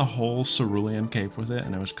took on the whole Cerulean Cape with it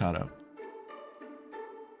and I was caught up.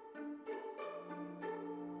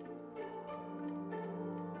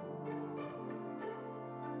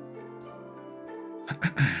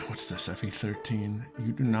 What's this, FE13?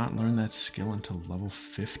 You do not learn that skill until level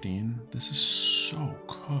 15? This is so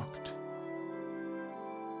cooked.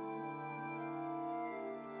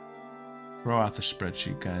 Throw out the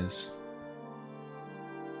spreadsheet, guys.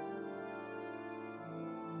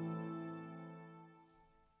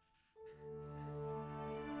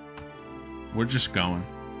 We're just going.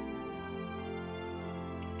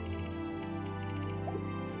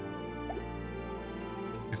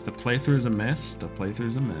 If the playthrough is a mess, the playthrough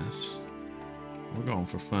is a mess. We're going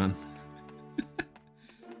for fun.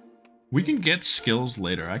 We can get skills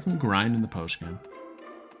later. I can grind in the postgame.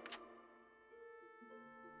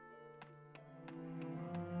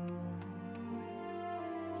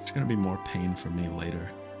 It's gonna be more pain for me later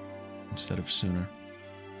instead of sooner.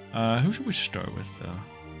 Who should we start with, though?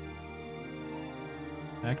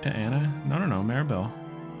 Back to Anna? No, Maribel.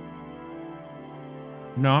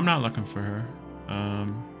 No, I'm not looking for her.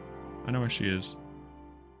 I know where she is.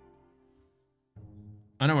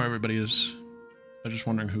 I know where everybody is. I was just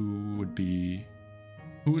wondering who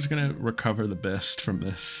was gonna recover the best from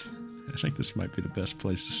this. I think this might be the best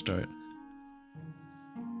place to start.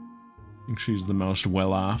 I think she's the most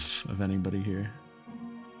well off of anybody here.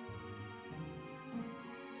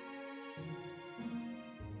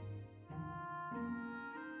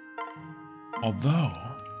 Although,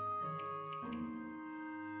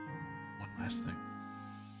 one last thing.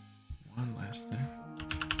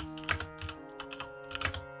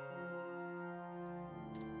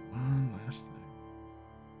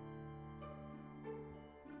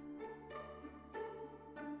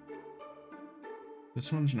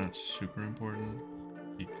 This one's not super important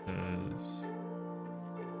because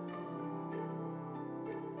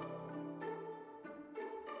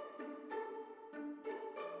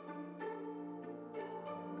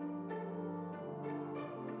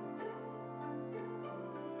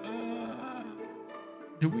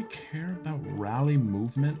do we care about rally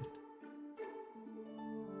movement?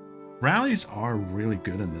 Rallies are really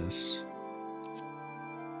good in this.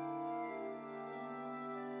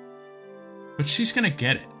 But she's gonna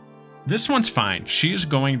get it. This one's fine. She is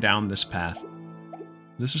going down this path.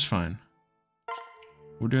 This is fine.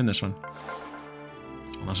 We're doing this one.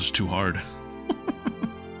 Unless it's too hard.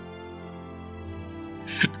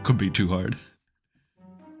 It could be too hard.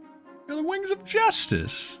 You're the Wings of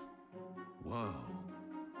Justice. Whoa.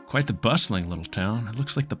 Quite the bustling little town. It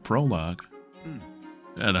looks like the prologue.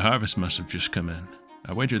 Yeah, the harvest must have just come in.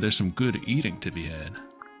 I wager there's some good eating to be had.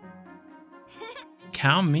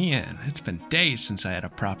 Count me in. It's been days since I had a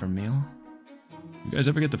proper meal. You guys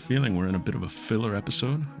ever get the feeling we're in a bit of a filler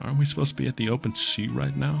episode? Aren't we supposed to be at the open sea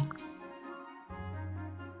right now?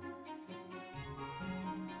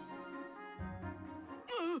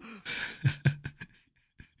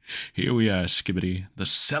 Here we are, Skibbity, the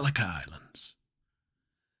Celica Islands.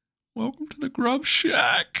 Welcome to the Grub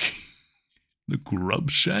Shack. The Grub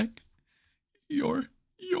Shack? You're...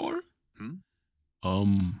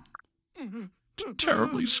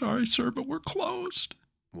 Terribly sorry, sir, but we're closed.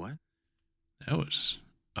 What? That was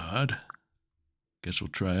odd. Guess we'll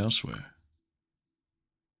try elsewhere.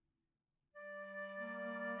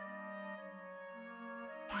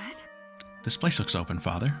 What? This place looks open,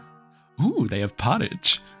 Father. Ooh, they have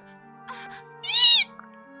pottage.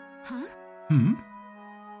 Huh?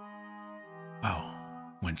 Oh,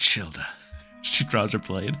 Winchilda. She draws her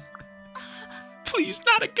blade. Please,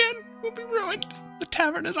 not again. We'll be ruined. The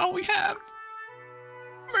tavern is all we have.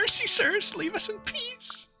 Mercy, sirs, leave us in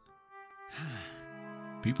peace.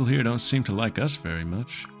 People here don't seem to like us very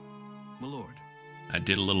much. My lord. I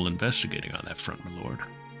did a little investigating on that front, my lord.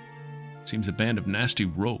 Seems a band of nasty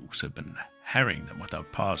rogues have been harrying them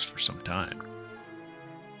without pause for some time.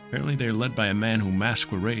 Apparently they're led by a man who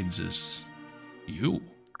masquerades as you.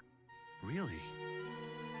 Really?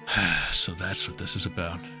 So that's what this is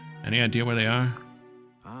about. Any idea where they are?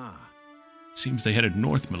 Ah. Seems they headed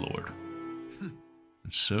north, my lord.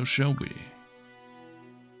 And so shall we.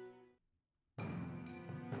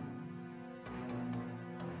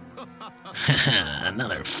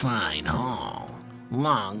 Another fine haul.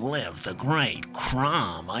 Long live the great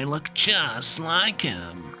Crom. I look just like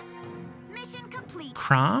him. Mission complete.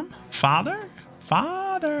 Crom? Father?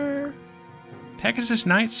 Father! Pegasus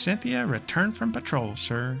Knight Cynthia returned from patrol,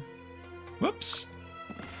 sir. Whoops.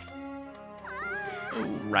 Oh,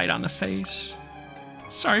 right on the face.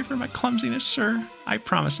 Sorry for my clumsiness, sir. I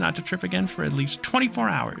promise not to trip again for at least 24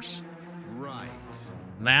 hours. Right.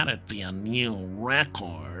 That'd be a new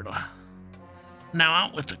record. Now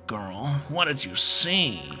out with the girl. What did you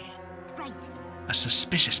see? Right. A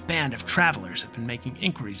suspicious band of travelers have been making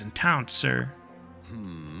inquiries in town, sir.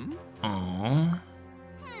 Oh?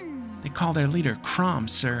 They call their leader Crom,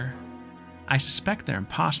 sir. I suspect they're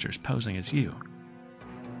imposters posing as you.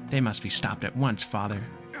 They must be stopped at once, Father.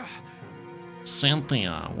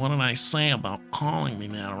 Cynthia, what did I say about calling me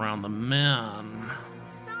that around the men?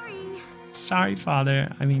 Sorry. Sorry,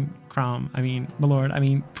 Father. I mean, Crom. I mean, my lord. I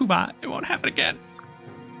mean, Poobah. It won't happen again.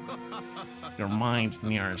 Your mind's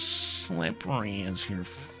near as slippery as your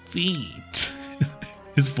feet.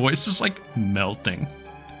 His voice is like melting.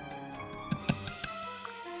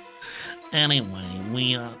 Anyway,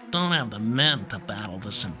 we don't have the men to battle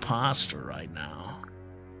this imposter right now.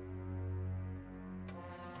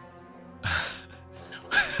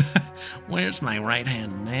 Where's my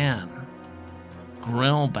right-hand man?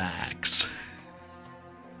 Grillbacks.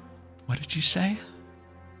 What did you say?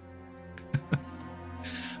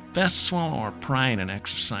 Best swallow our pride and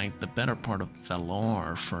exercise the better part of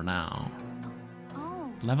valor for now. Oh.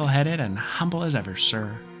 Level-headed and humble as ever,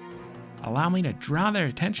 sir. Allow me to draw their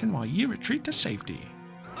attention while you retreat to safety.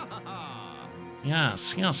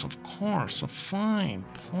 Yes, of course, a fine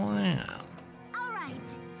plan. All right.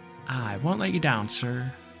 I won't let you down,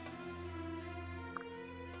 sir.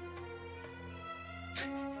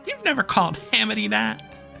 You've never called Hamity that.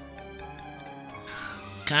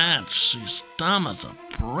 God, she's dumb as a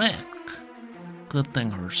brick. Good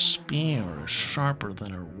thing her spear is sharper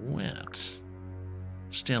than her wit.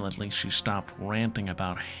 Still, at least she stopped ranting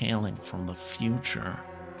about hailing from the future.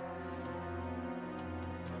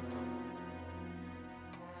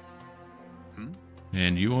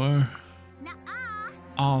 And you are? Nuh-uh.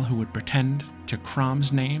 All who would pretend to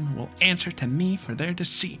Crom's name will answer to me for their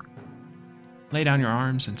deceit. Lay down your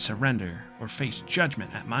arms and surrender, or face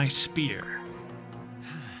judgment at my spear.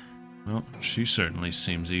 Well, she certainly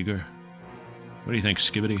seems eager. What do you think,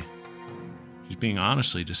 Skibbity? She's being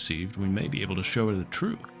honestly deceived. We may be able to show her the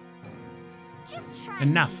truth. Just try.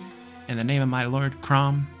 Enough. In the name of my lord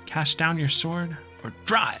Crom, cast down your sword, or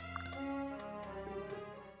draw it.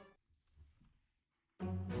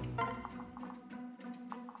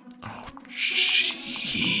 Oh,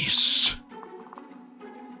 jeez.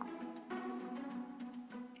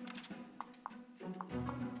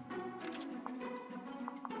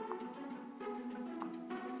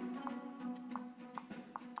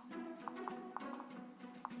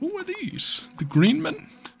 Who are these? The green men?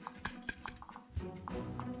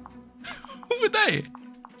 Who are they?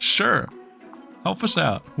 Sure. Help us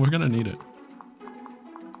out. We're gonna need it.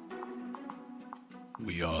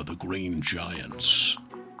 We are the Green Giants.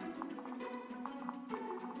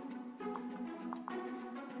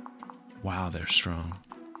 Wow, they're strong.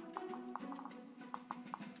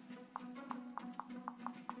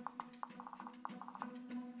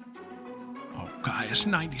 Oh, guys,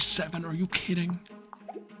 97? Are you kidding?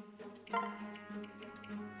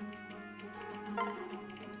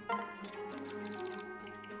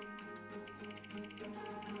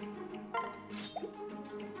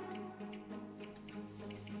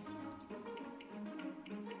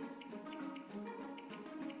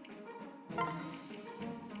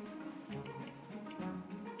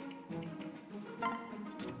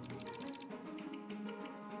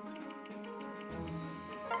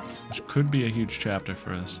 This could be a huge chapter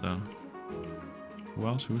for us, though. Who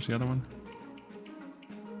else? Who's the other one?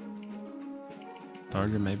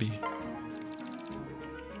 Tharja, maybe?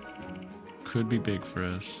 Could be big for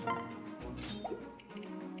us.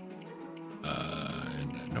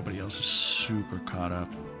 And nobody else is super caught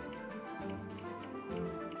up.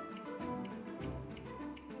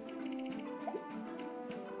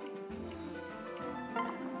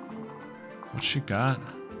 What's she got?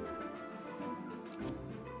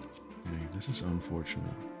 Dang, this is unfortunate.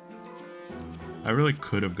 I really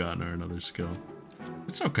could have gotten her another skill.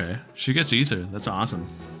 It's okay. She gets ether. That's awesome.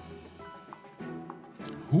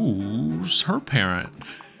 Who's her parent?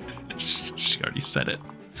 She already said it.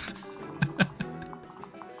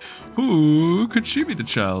 Who could she be the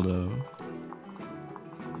child of?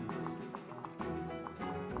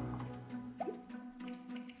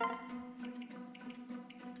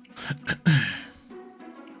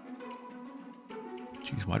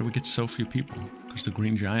 Jeez, why do we get so few people? Because the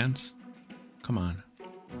Green Giants? Come on.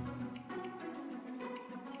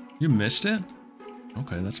 You missed it?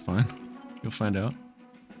 Okay, that's fine. You'll find out.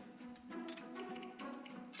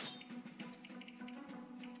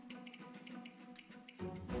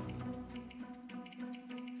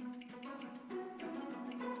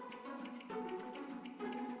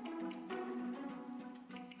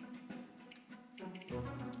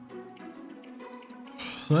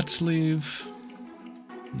 Let's leave.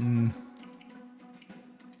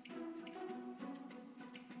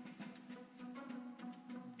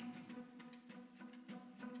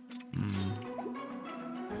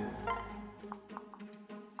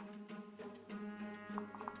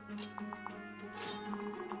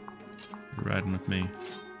 You're riding with me.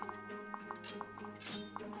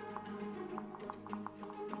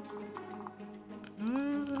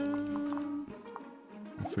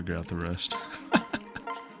 We'll figure out the rest.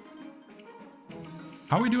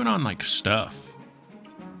 How are we doing on, like, stuff?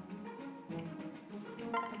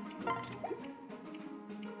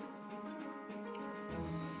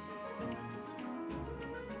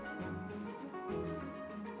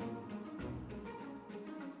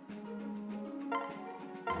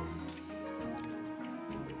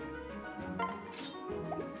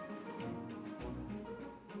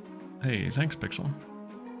 Hey, thanks, Pixel.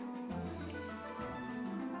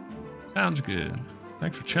 Sounds good.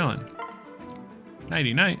 Thanks for chilling.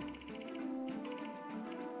 Nighty night.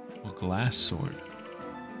 A glass sword.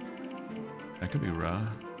 That could be raw.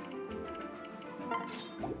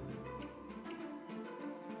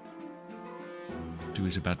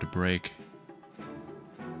 Dewey's about to break.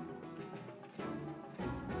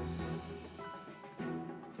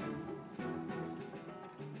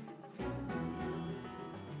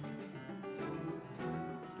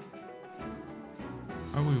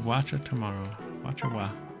 Oh, we watch it tomorrow. Watch it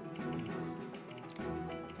while.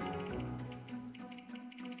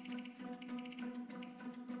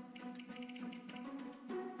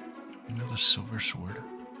 Another silver sword.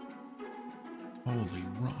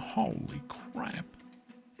 Holy crap.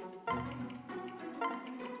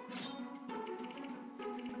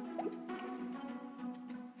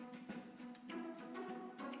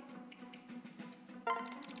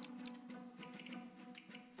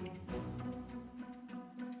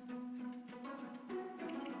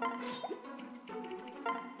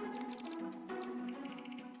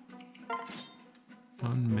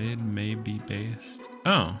 Unmade may be based.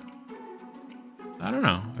 Oh. I don't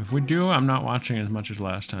know. If we do, I'm not watching as much as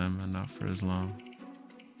last time and not for as long.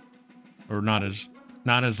 Or not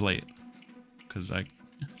as late. Because I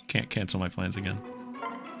can't cancel my plans again.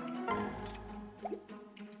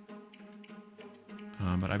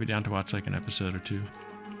 But I'd be down to watch like an episode or two.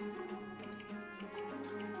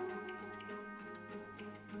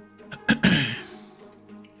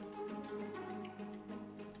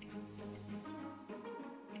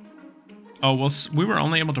 Oh, well, we were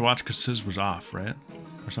only able to watch because Sis was off, right?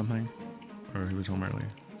 Or something? Or he was home early.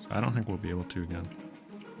 So I don't think we'll be able to again.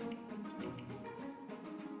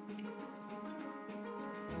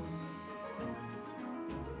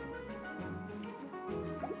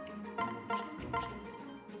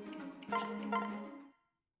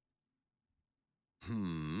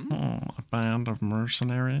 A band of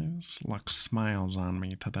mercenaries. Lux smiles on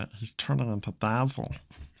me today. He's turning into Dazzle.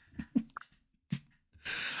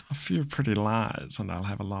 A few pretty lies, and I'll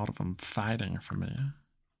have a lot of them fighting for me.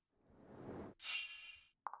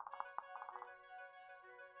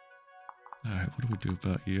 Alright, what do we do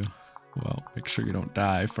about you? Well, make sure you don't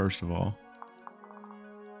die, first of all.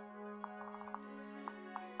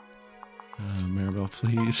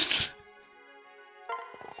 maribellePlsd.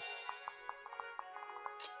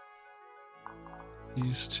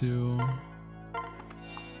 These two.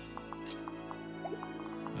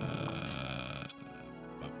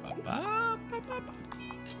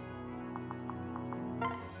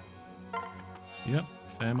 Yep,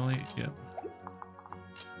 family, yep.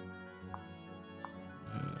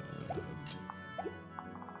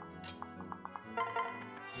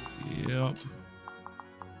 Yep.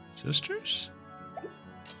 Sisters?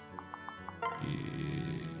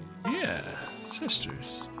 Yeah,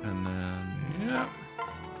 sisters. And then, yep.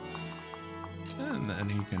 And then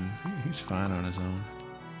he's fine on his own.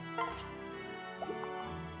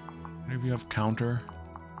 Maybe you have counter.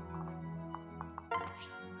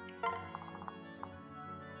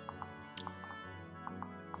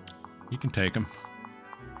 You can take him.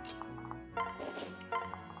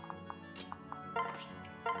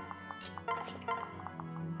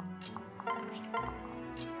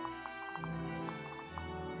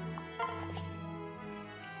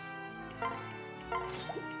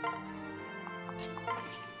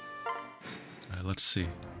 Let's see.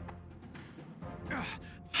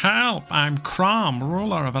 Help! I'm Crom,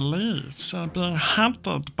 ruler of Elise, being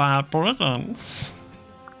hunted by brigands.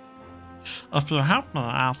 If you help me,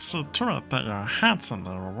 I'll see to it that you're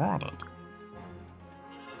handsomely rewarded.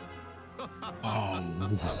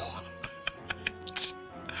 Oh.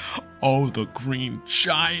 Oh, the green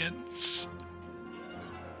giants.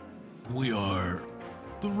 We are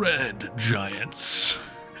the red giants.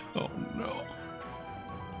 Oh no.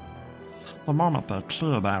 The moment they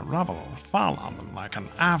clear that rubble, fall on them like an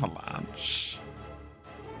avalanche.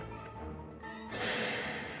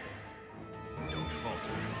 Don't falter.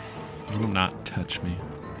 You will not touch me.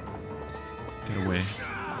 Get away.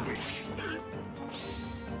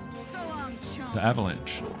 The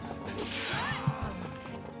avalanche.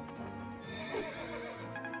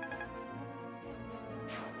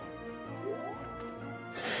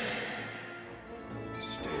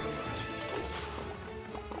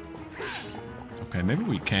 Okay, maybe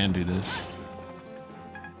we can do this.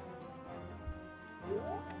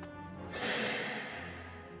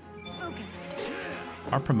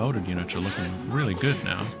 Our promoted units are looking really good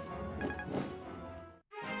now.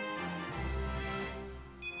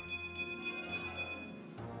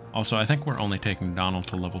 Also, I think we're only taking Donald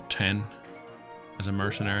to level 10 as a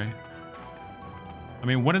mercenary. I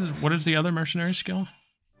mean, what is the other mercenary skill?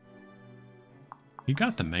 You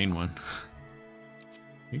got the main one.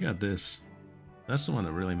 You got this. That's the one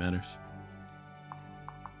that really matters.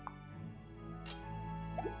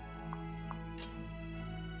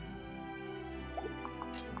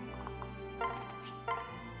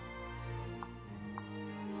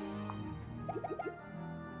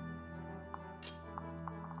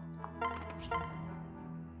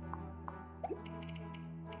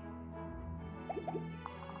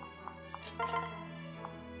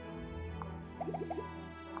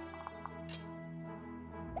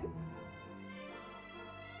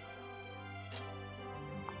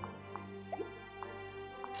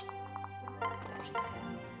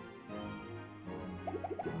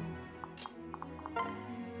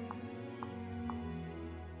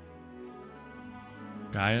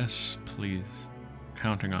 Gaius, please.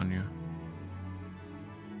 Counting on you.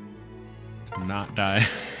 To not die.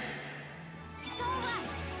 It's all right.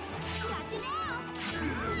 Got you now.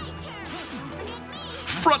 My turn. Don't forget me.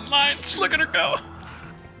 Front lines! Look at her go!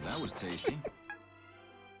 That was tasty.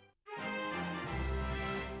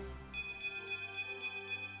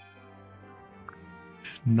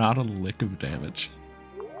 Not a lick of damage.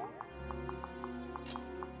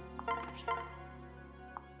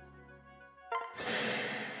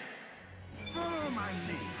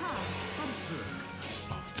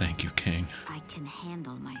 Oh, thank you, King. I can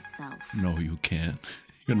handle myself. No, you can't.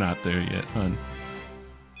 You're not there yet, hun.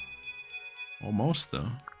 Almost, though.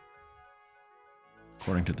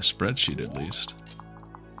 According to the spreadsheet, at least.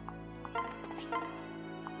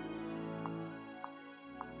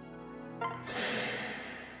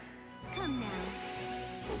 Come now.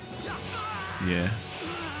 Yeah.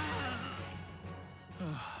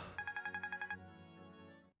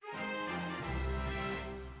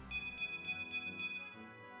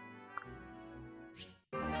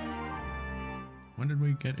 When did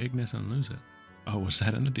we get Ignis and lose it? Oh, was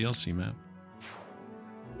that in the DLC map?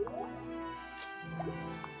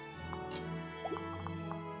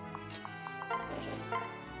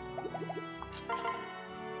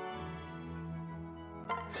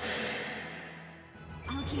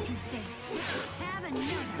 I'll keep you safe. Have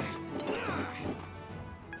another.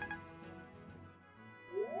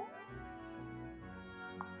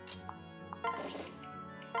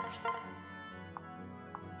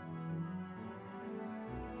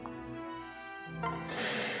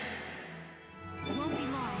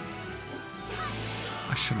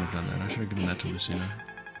 I shouldn't have done that. I should have given that to Lucina.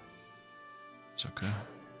 It's okay.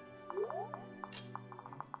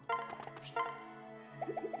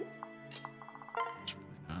 It's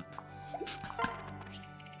really not.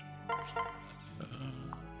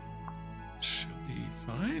 Should be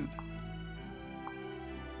fine.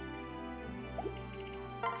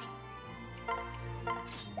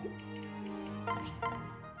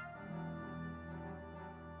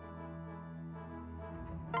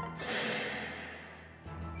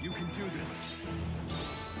 You can do this.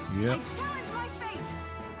 Yep. Challenge my fate.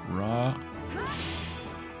 Raw.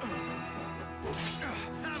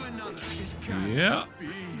 Have another. Yeah.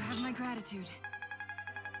 You have my gratitude.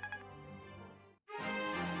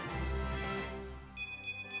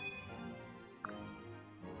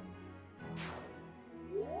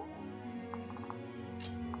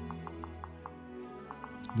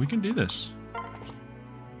 We can do this.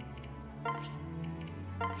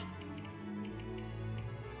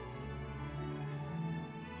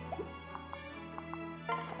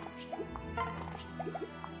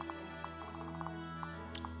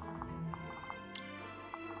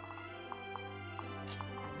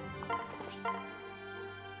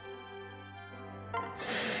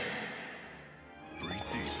 Breathe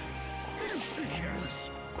deep. Careless.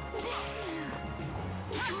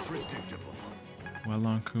 Predictable. Well,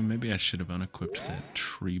 Lonku, maybe I should have unequipped that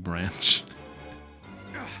tree branch.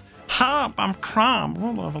 Help! I'm crying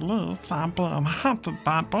all over this. I'm being hunted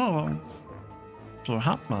by birds. If you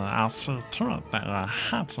help me, I'll see to it that your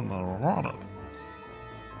handsomely rewarded.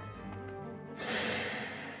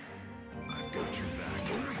 I've got your back.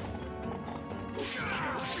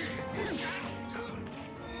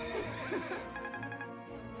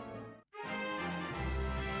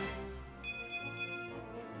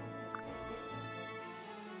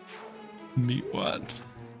 Meet what?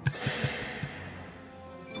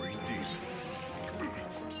 Breathe deep.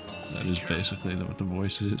 That is basically what the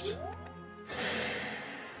voice is.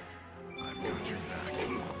 I've got your back.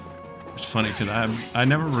 It's funny because I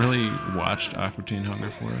never really watched Aqua Teen Hunger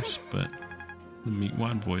Force, but the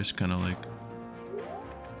Meatwad voice kind of like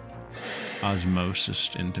osmosis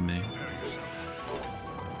into me.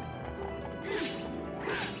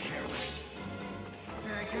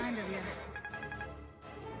 Very kind of you.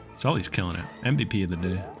 Sully's killing it. MVP of the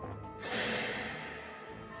day.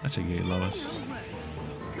 That's a gay Lois.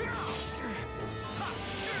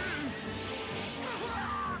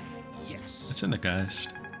 Yes. It's in the Geist.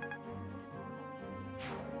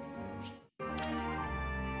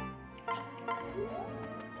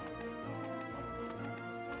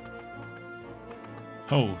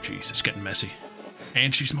 Oh, jeez, it's getting messy.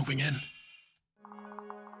 And she's moving in.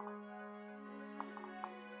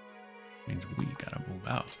 Means we gotta move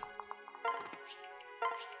out.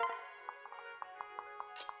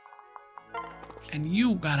 And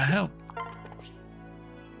you gotta help.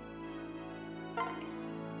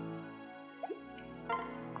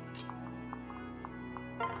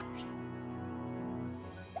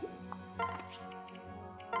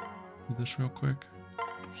 Do this real quick.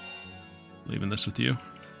 Leaving this with you.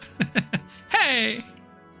 Hey!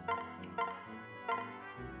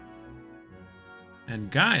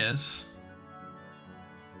 And Gaius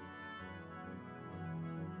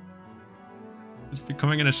is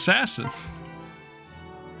becoming an assassin.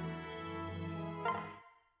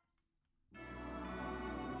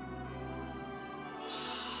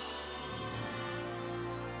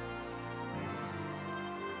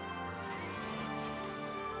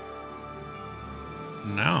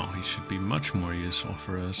 Now he should be much more useful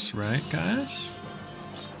for us, right, guys?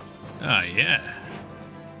 Ah, yeah.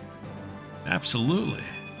 Absolutely.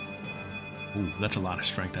 Ooh, that's a lot of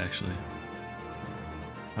strength, actually.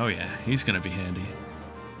 Oh, yeah, he's gonna be handy.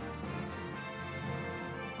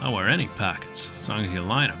 I'll wear any pockets, as long as you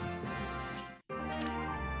line them. You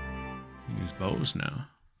can use bows now.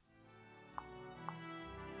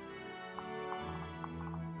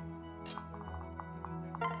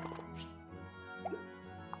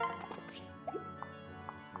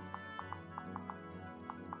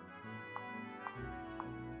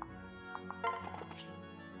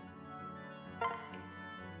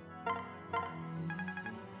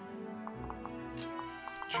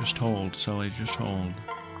 Just hold, Sully, just hold.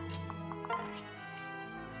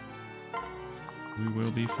 We will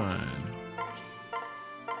be fine.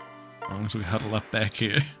 As long as we huddle up back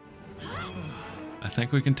here. I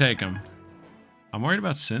think we can take him. I'm worried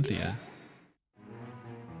about Cynthia.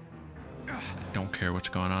 I don't care what's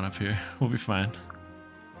going on up here. We'll be fine.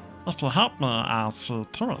 If you help me, I'll see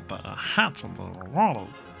to it that your handsomely rewarded.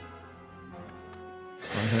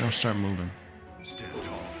 As long as they don't start moving. Stand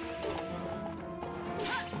tall.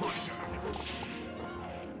 My turn.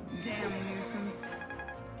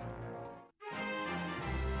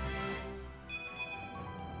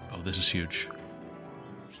 Oh, this is huge.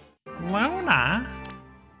 Luna?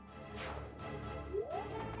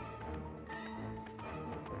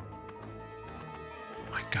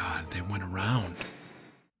 My God, they went around.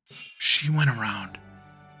 She went around.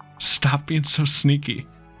 Stop being so sneaky.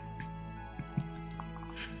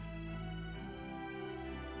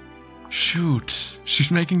 Shoot,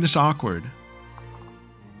 she's making this awkward.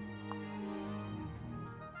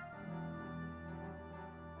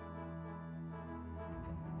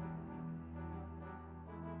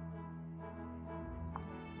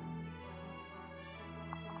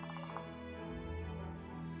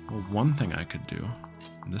 Well, one thing I could do,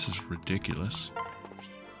 and this is ridiculous,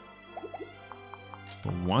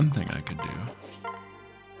 but one thing I could do,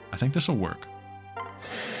 I think this will work.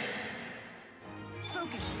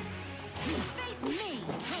 Focus. Face me.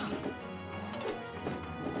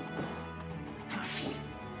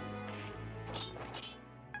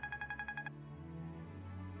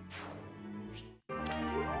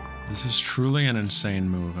 This is truly an insane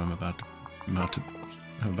move I'm about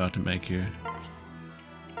to make here.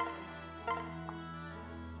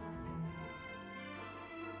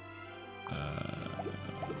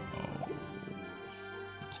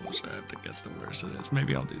 The closer I have to get, the worse it is.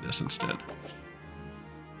 Maybe I'll do this instead.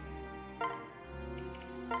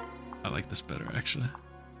 I like this better, actually.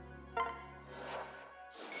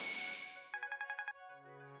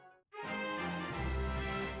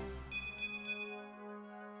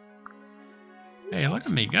 Hey, look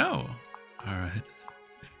at me go. All right.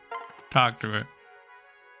 Talk to her.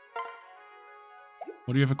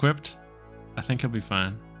 What do you have equipped? I think he'll be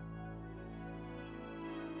fine.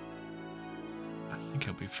 I think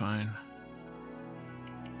he'll be fine.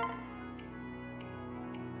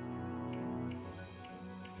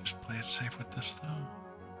 Just play it safe with this, though.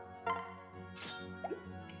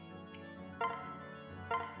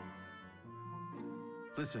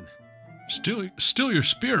 Listen, Still your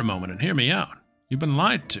spear a moment and hear me out. You've been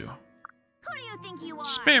lied to. Who do you think you are?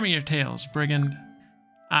 Spare me your tales, brigand.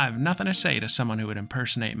 I have nothing to say to someone who would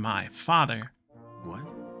impersonate my father. what?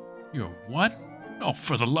 Your what? Oh,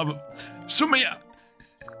 for the love of... Sumiya!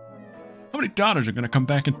 How many daughters are going to come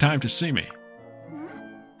back in time to see me?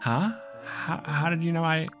 Huh? How did you know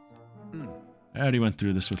I already went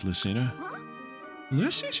through this with Lucina. Huh?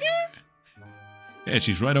 Lucy's here? Yeah,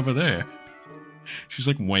 she's right over there. She's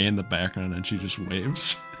like way in the background and she just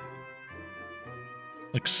waves.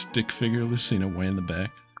 Like stick figure Lucina way in the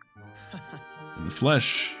back. In the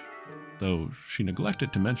flesh, though she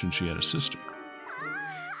neglected to mention she had a sister.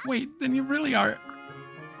 Wait, then you really are...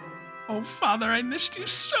 Oh, Father, I missed you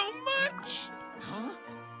so much. Huh?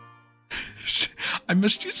 I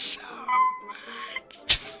missed you so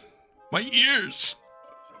much. My ears.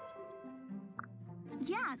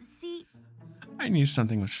 Yeah, see, I knew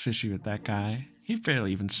something was fishy with that guy. He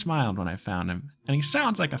barely even smiled when I found him, and he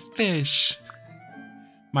sounds like a fish.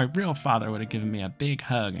 My real father would have given me a big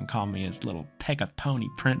hug and called me his little peck-a-pony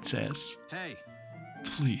princess. Hey,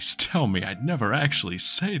 Please tell me I'd never actually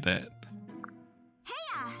say that. hey,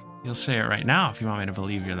 You'll say it right now if you want me to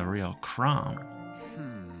believe you're the real Crom.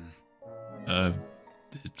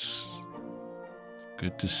 It's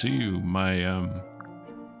good to see you, my,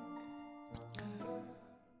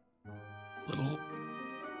 little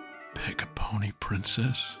peck-a-pony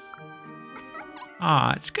princess.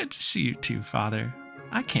 Aw, it's good to see you too, Father.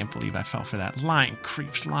 I can't believe I fell for that lying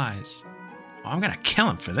creep's lies. Oh, I'm gonna kill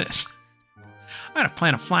him for this. I'm gonna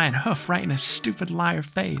plant a flying hoof right in his stupid liar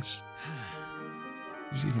face.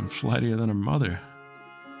 He's even flightier than her mother.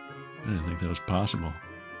 I didn't think that was possible.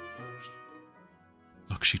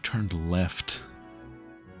 Look, she turned left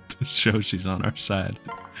to show she's on our side.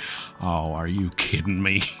 Oh, are you kidding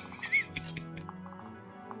me?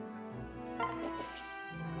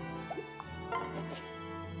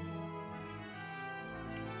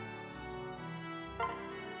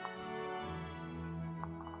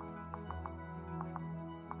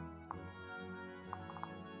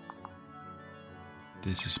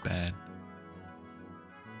 This is bad.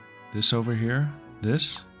 This over here,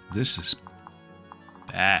 this is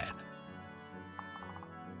bad.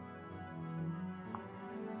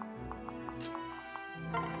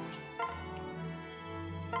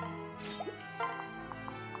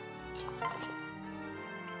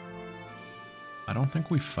 I don't think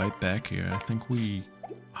we fight back here. I think we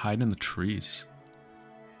hide in the trees.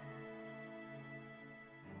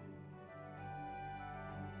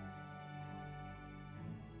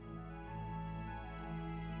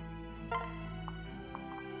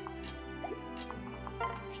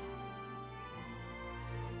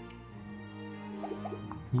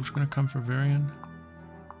 Who's gonna come for Varian?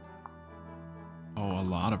 Oh, a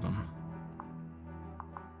lot of them.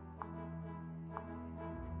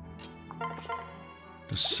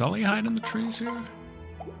 Does Sully hide in the trees here?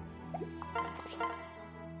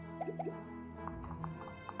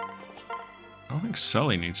 I don't think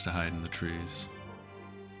Sully needs to hide in the trees.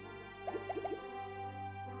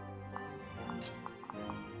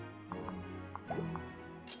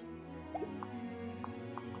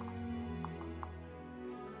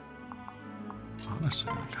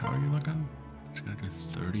 Honestly, like, how are you looking? It's gonna do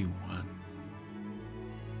 31.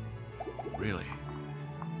 Really?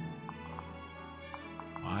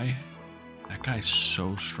 Why? That guy's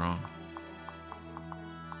so strong.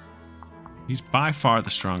 He's by far the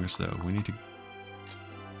strongest, though. We need to...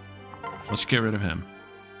 Let's get rid of him.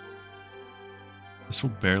 This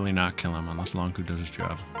will barely not kill him unless Lonku does his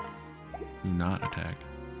job. Do not attack.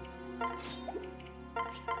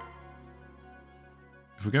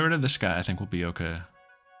 If we get rid of this guy, I think we'll be okay.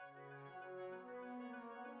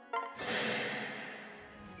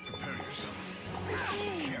 Prepare yourself.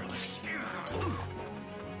 Careless.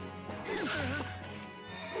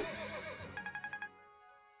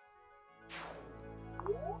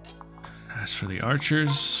 As for the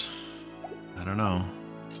archers, I don't know.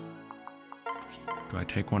 Do I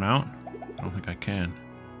take one out? I don't think I can.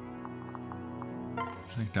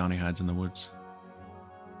 I think Donnie hides in the woods.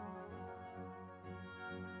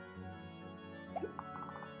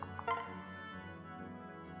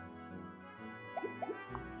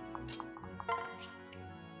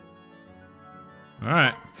 All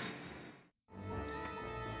right.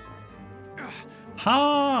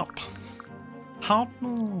 Hop! Hop!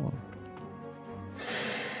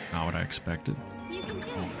 Not what I expected. You can do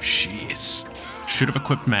Oh, it. jeez. Should have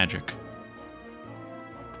equipped magic.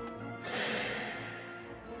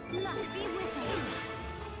 Luck be with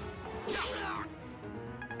us.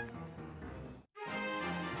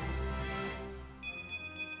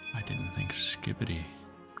 I didn't think Skibbity.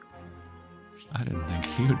 I didn't think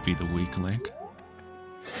he would be the weak link.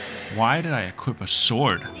 Why did I equip a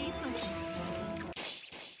sword? Stay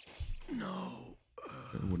focused. No.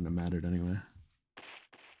 It wouldn't have mattered anyway.